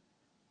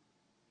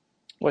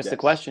 What's the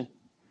question?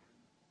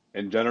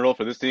 In general,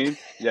 for this team,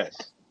 yes.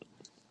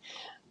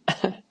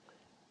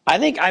 I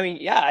think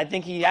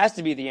he has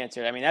to be the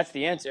answer. I mean, that's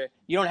the answer.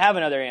 You don't have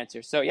another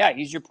answer. So, yeah,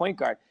 he's your point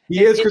guard.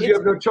 He is, because you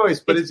have no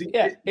choice. But does he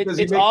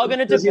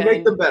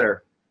make them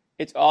better?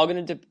 It's all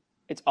going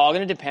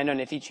to depend on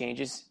if he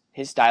changes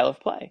his style of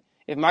play.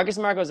 If Marcus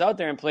Smart goes out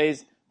there and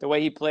plays the way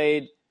he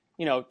played,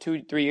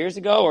 2-3 years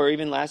ago, or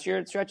even last year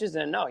at stretches,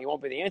 then no, he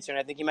won't be the answer. And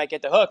I think he might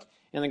get the hook.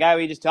 And the guy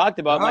we just talked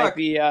about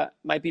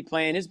might be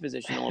playing his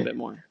position a little bit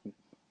more.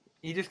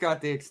 He just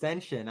got the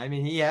extension. I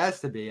mean, he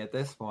has to be at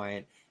this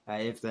point.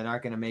 If they're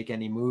not going to make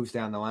any moves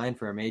down the line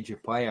for a major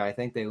player, I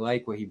think they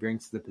like what he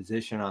brings to the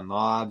position on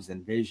lobs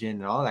and vision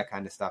and all that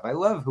kind of stuff. I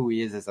love who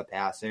he is as a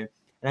passer,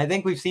 and I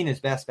think we've seen his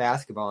best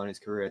basketball in his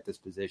career at this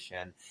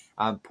position.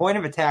 Point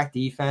of attack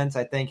defense,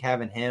 I think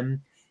having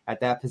him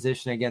at that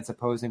position against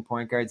opposing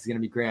point guards is going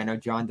to be great. I know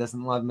John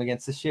doesn't love him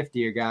against the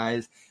shiftier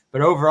guys, but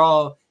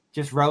overall,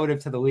 just relative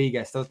to the league,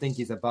 I still think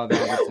he's above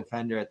average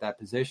defender at that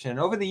position.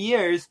 Over the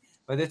years,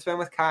 whether it's been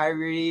with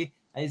Kyrie,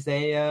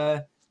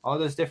 Isaiah, all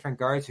those different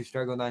guards who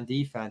struggled on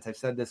defense, I've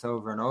said this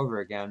over and over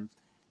again,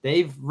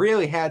 they've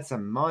really had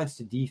some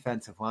monster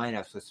defensive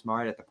lineups with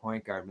Smart at the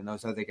point guard when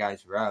those other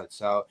guys were out.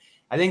 So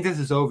I think this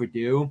is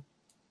overdue.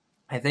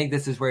 I think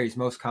this is where he's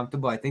most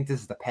comfortable. I think this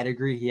is the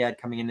pedigree he had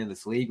coming into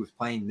this league, was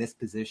playing this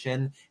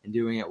position and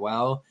doing it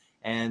well.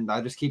 And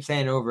I'll just keep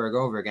saying over and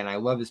over again, I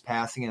love his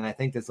passing, and I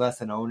think there's less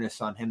an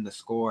onus on him to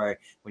score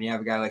when you have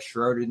a guy like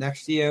Schroeder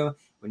next to you,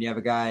 when you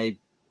have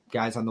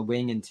guys on the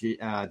wing and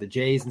the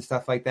Jays and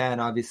stuff like that, and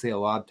obviously a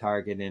lob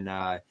target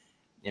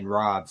in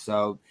Rob.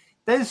 So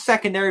there's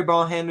secondary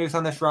ball handlers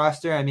on this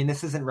roster. I mean,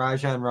 this isn't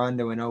Rajon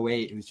Rondo in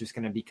 08 who's just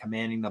going to be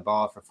commanding the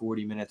ball for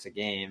 40 minutes a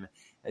game.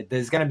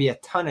 There's going to be a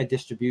ton of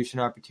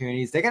distribution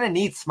opportunities. They're going to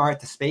need Smart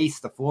to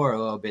space the floor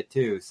a little bit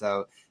too.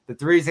 So the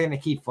threes are going to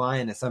keep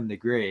flying to some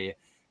degree,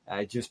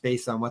 just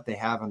based on what they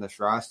have on this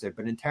roster.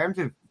 But in terms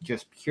of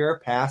just pure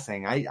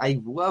passing,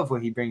 I love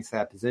what he brings to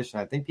that position.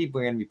 I think people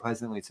are going to be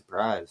pleasantly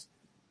surprised.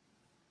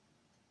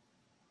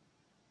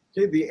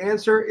 Okay, the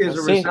answer is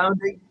a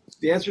resounding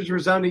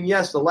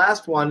yes. The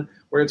last one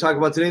we're going to talk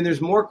about today, and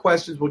there's more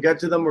questions. We'll get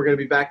to them. We're going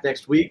to be back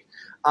next week.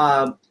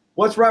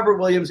 What's Robert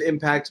Williams'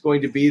 impact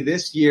going to be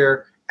this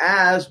year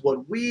as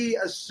what we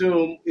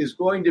assume is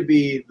going to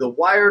be the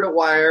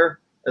wire-to-wire,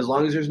 as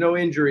long as there's no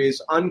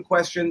injuries,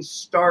 unquestioned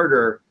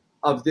starter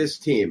of this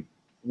team?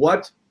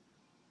 What?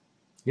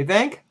 You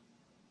think?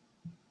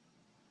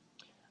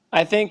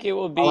 I think it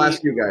will be. I'll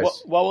ask you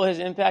guys. What will his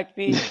impact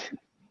be?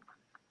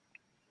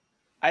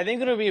 I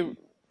think it'll be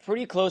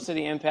pretty close to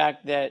the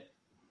impact that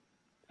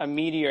a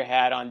meteor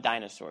had on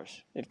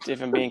dinosaurs, if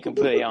I'm being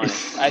completely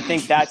honest. I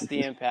think that's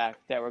the impact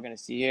that we're going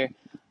to see here.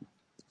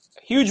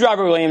 Huge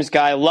Robert Williams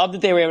guy. Love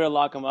that they were able to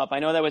lock him up. I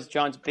know that was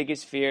John's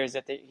biggest fear, is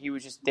that they were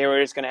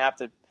just going to have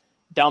to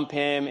dump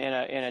him in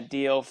a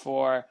deal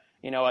for,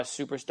 a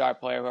superstar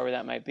player, whoever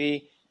that might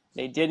be.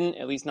 They didn't,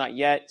 at least not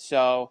yet.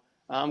 So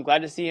I'm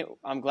glad to see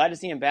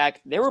him back.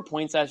 There were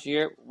points last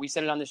year. We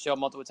said it on the show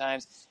multiple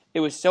times.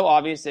 It was so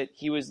obvious that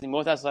he was the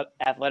most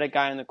athletic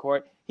guy on the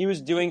court. He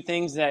was doing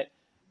things that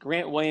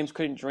Grant Williams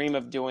couldn't dream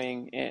of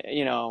doing,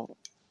 in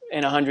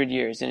 100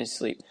 years in his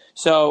sleep.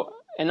 So,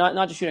 and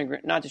not to shoot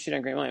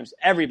on Grant Williams,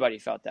 everybody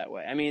felt that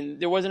way. I mean,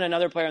 there wasn't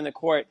another player on the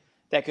court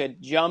that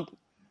could jump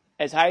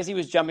as high as he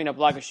was jumping to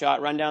block a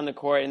shot, run down the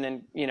court, and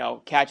then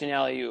catch an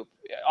alley-oop,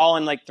 all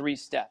in like 3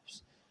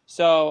 steps.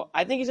 So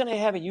I think he's going to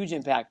have a huge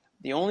impact.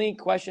 The only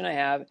question I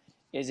have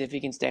is if he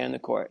can stay on the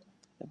court.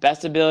 The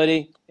best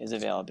ability is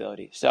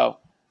availability. So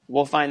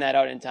we'll find that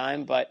out in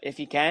time. But if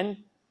he can,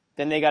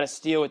 then they got to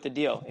steal with the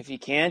deal. If he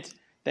can't,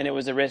 then it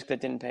was a risk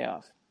that didn't pay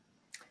off.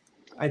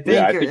 I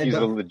think he's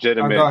a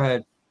legitimate. Go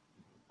ahead.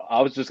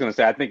 I was just going to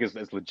say, I think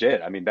it's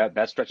legit. I mean,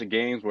 that stretch of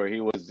games where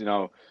he was,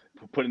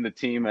 putting the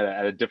team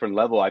at a different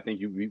level, I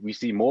think we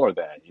see more of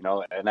that,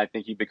 and I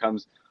think he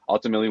becomes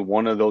ultimately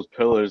one of those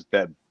pillars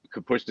that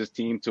could push this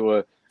team to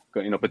a,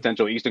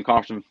 potential Eastern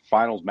Conference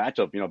Finals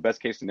matchup, best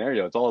case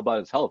scenario. It's all about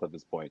his health at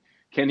this point.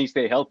 Can he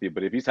stay healthy?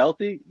 But if he's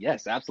healthy,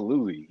 yes,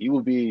 absolutely. He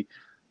will be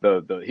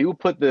he will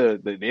put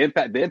the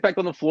impact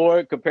on the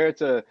floor compared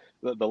to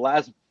the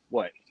last,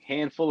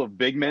 handful of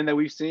big men that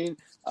we've seen.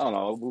 I don't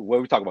know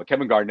what we talk about,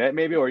 Kevin Garnett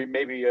maybe, or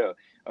maybe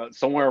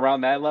somewhere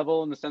around that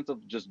level in the sense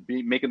of just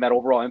making that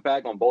overall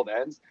impact on both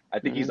ends. I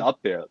think he's up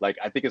there. Like,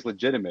 I think it's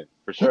legitimate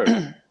for sure.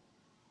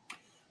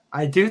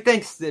 I do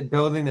think that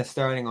building the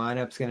starting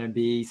lineup is going to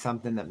be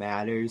something that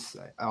matters.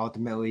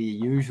 Ultimately,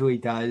 it usually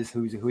does.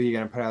 Who you're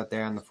going to put out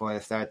there on the floor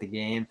to start the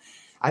game.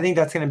 I think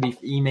that's going to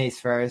be Ime's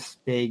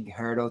first big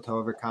hurdle to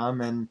overcome.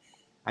 And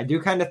I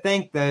do kind of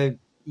think the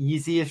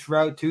easiest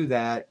route to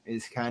that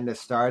is kind of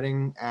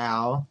starting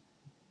Al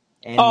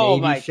and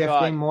maybe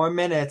shifting more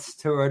minutes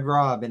toward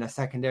Rob in a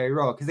secondary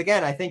role. Because,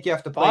 again, I think you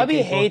have to play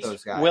both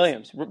those guys.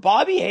 Williams.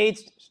 Bobby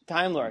hates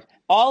Time Lord.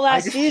 All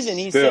last season,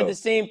 he said the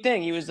same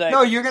thing. He was like,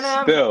 "No, you're gonna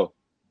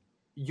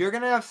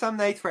have some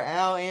nights where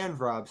Al and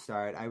Rob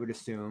start. I would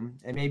assume,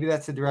 and maybe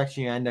that's the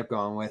direction you end up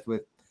going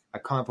with a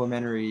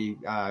complementary,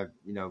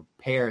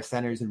 pair of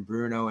centers and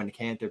Bruno and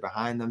Cantor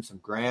behind them, some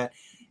Grant.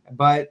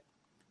 But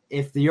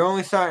if you're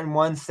only starting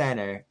one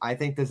center, I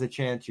think there's a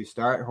chance you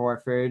start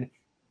Horford,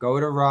 go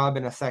to Rob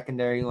in a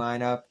secondary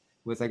lineup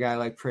with a guy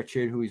like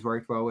Pritchard, who he's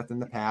worked well with in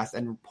the past,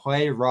 and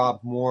play Rob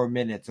more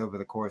minutes over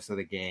the course of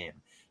the game."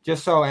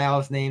 Just so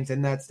Al's name's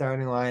in that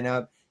starting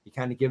lineup, you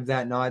kind of give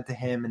that nod to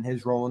him and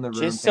his role in the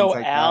room. Just so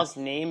Al's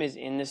name is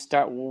in the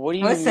start. What do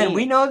you mean? Listen,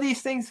 we know these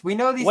things. We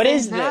know these what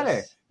things is matter.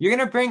 This? You're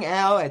gonna bring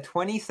Al at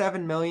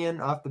 $27 million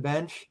off the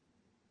bench?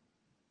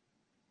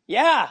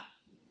 Yeah,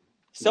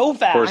 so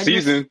fast for a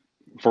season.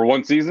 For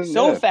one season,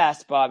 so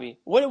fast, Bobby.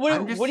 What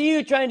are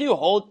you trying to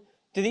do?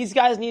 Do these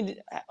guys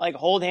need to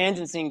hold hands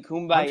and sing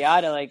Kumbaya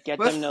to get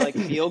them to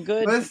feel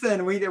good?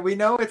 Listen, we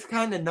know it's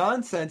kind of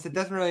nonsense. It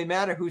doesn't really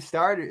matter who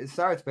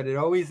starts, but it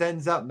always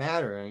ends up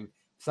mattering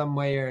some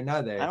way or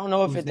another. I don't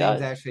know if it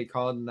does. Actually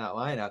called in that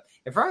lineup.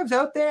 If Rob's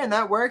out there and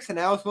that works, and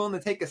Al's willing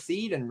to take a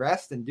seat and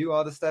rest and do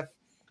all the stuff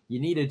you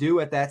need to do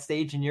at that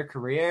stage in your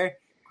career,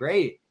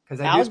 great.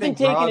 Because Al's been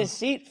taking his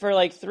seat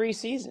for 3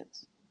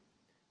 seasons.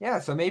 Yeah,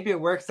 so maybe it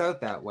works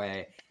out that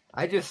way.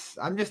 I'm just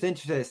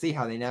interested to see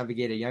how they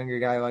navigate a younger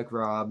guy like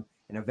Rob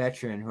and a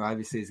veteran who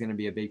obviously is going to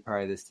be a big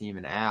part of this team,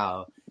 and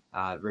Al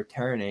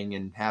returning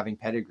and having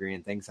pedigree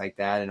and things like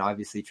that, and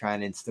obviously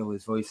trying to instill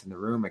his voice in the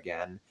room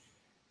again.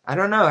 I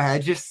don't know.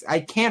 I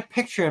can't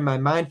picture in my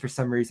mind for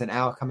some reason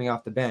Al coming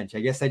off the bench.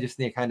 I guess I just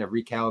need to kind of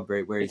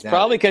recalibrate where he's at. It's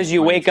probably because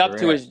you wake up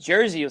to his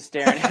jersey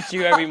staring at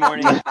you every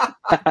morning.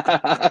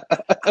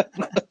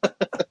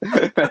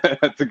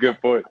 That's a good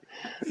point.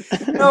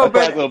 No, but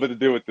that has a little bit to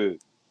do with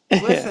it.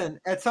 Listen,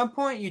 at some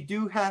point you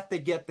do have to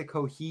get the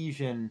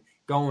cohesion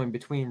going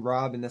between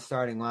Rob and the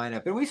starting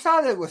lineup. And we saw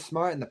that with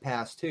Smart in the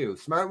past too.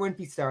 Smart wouldn't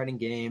be starting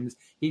games.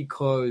 He'd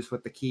close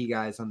with the key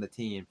guys on the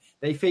team.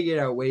 They figured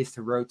out ways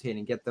to rotate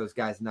and get those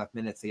guys enough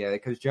minutes together.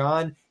 Because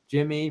John,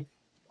 Jimmy,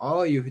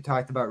 all of you who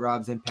talked about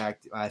Rob's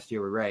impact last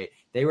year were right.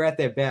 They were at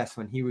their best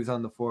when he was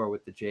on the floor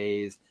with the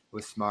Jays,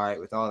 with Smart,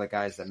 with all the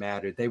guys that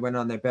mattered. They went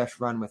on their best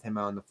run with him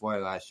on the floor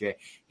last year.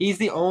 He's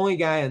the only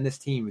guy on this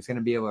team who's going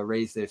to be able to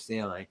raise their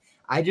ceiling.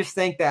 I just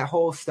think that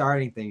whole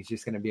starting thing is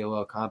just going to be a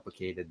little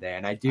complicated there.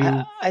 And I think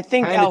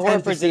Al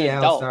Horford's an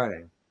adult.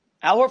 Starting.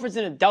 Al Horford's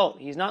an adult.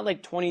 He's not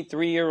like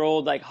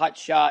 23-year-old like hot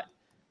shot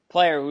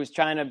player who's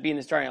trying to be in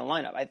the starting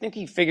lineup. I think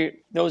he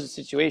knows the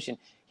situation.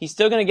 He's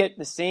still going to get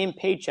the same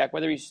paycheck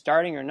whether he's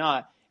starting or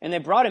not. And they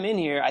brought him in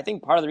here. I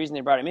think part of the reason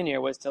they brought him in here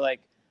was to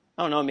like,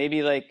 I don't know,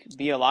 maybe like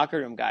be a locker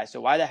room guy.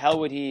 So why the hell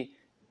would he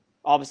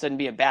all of a sudden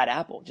be a bad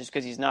apple just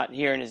because he's not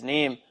hearing his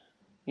name,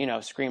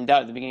 screamed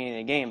out at the beginning of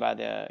the game by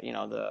the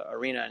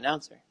arena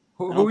announcer?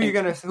 Who are you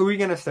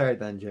gonna start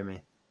then,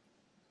 Jimmy?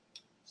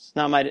 It's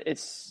not my.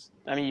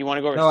 You want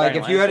to go over? No, like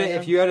if you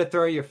had to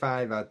throw your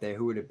 5 out there,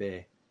 who would it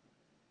be?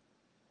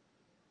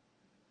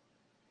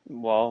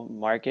 Well,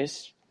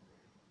 Marcus,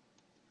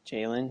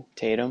 Jalen,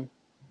 Tatum.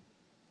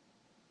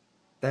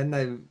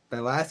 Then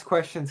the last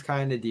question's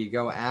kind of, do you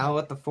go Al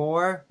at the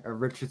 4 or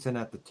Richardson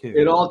at the 2?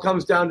 It all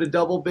comes down to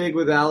double big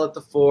with Al at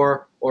the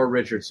 4 or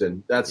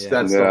Richardson. That's the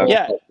whole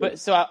question. But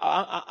so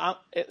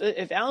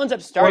if Allen's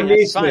up starting,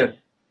 that's fine.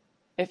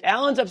 If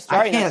Allen's up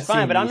starting, that's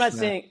fine. But I'm not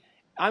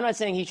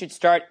saying he should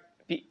start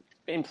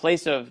in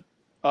place of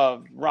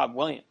Rob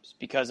Williams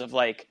because of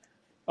like,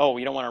 oh,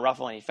 you don't want to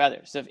ruffle any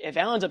feathers. So if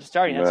Allen's up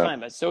starting, that's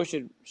fine. But so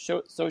should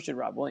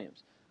Rob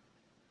Williams.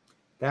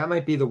 That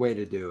might be the way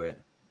to do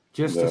it.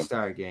 Just to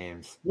start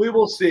games. We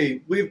will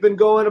see. We've been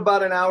going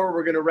about an hour.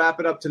 We're going to wrap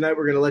it up tonight.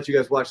 We're going to let you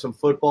guys watch some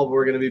football, but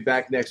we're going to be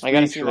back next week.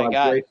 Rob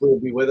Blake will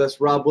be with us.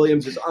 Rob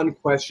Williams is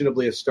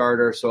unquestionably a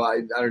starter, so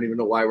I don't even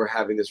know why we're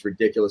having this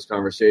ridiculous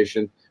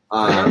conversation.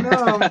 I don't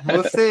know.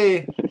 We'll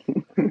see.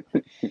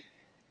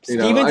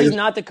 Stevens is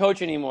not the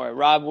coach anymore.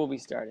 Rob will be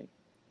starting.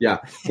 Yeah.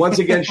 Once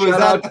again,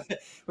 shout out.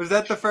 Was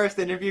that the first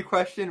interview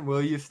question?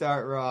 Will you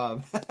start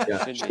Rob?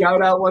 Yeah.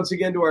 Shout out once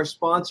again to our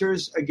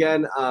sponsors.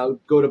 Again,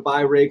 go to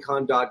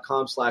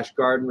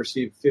buyraycon.com/garden.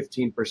 Receive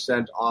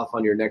 15% off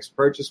on your next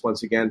purchase.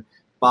 Once again,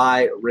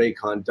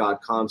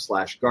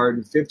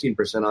 buyraycon.com/garden.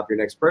 15% off your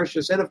next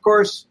purchase. And, of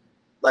course,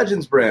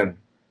 Legends Brand.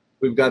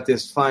 We've got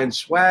this fine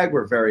swag.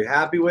 We're very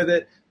happy with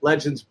it.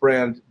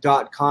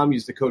 Legendsbrand.com.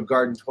 Use the code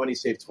GARDEN20.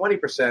 Save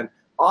 20%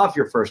 off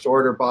your first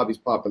order. Bobby's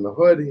popping the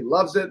hood. He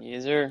loves it.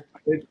 Yes, sir.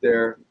 Right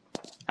there.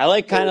 I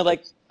like how it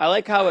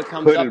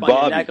comes up on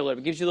your neck a little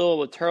bit. It gives you a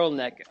little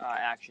turtleneck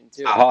action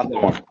too.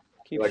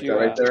 Keeps like you that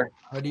right there.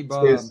 Hoodie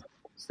Bob.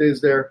 Stays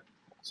there.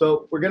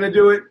 So we're gonna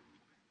do it.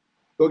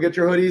 Go get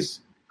your hoodies.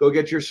 Go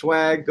get your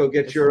swag. Go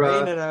get your.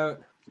 Go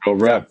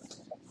rep.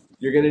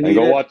 You're gonna need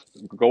it.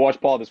 Go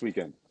watch Paul this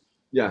weekend.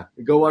 Yeah,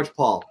 go watch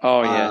Paul.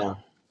 Oh yeah.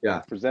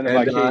 Yeah. Presented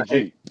by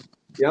KG.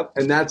 Yep,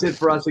 and that's it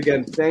for us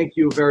again. Thank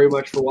you very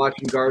much for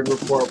watching Garden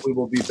Report. We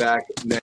will be back next.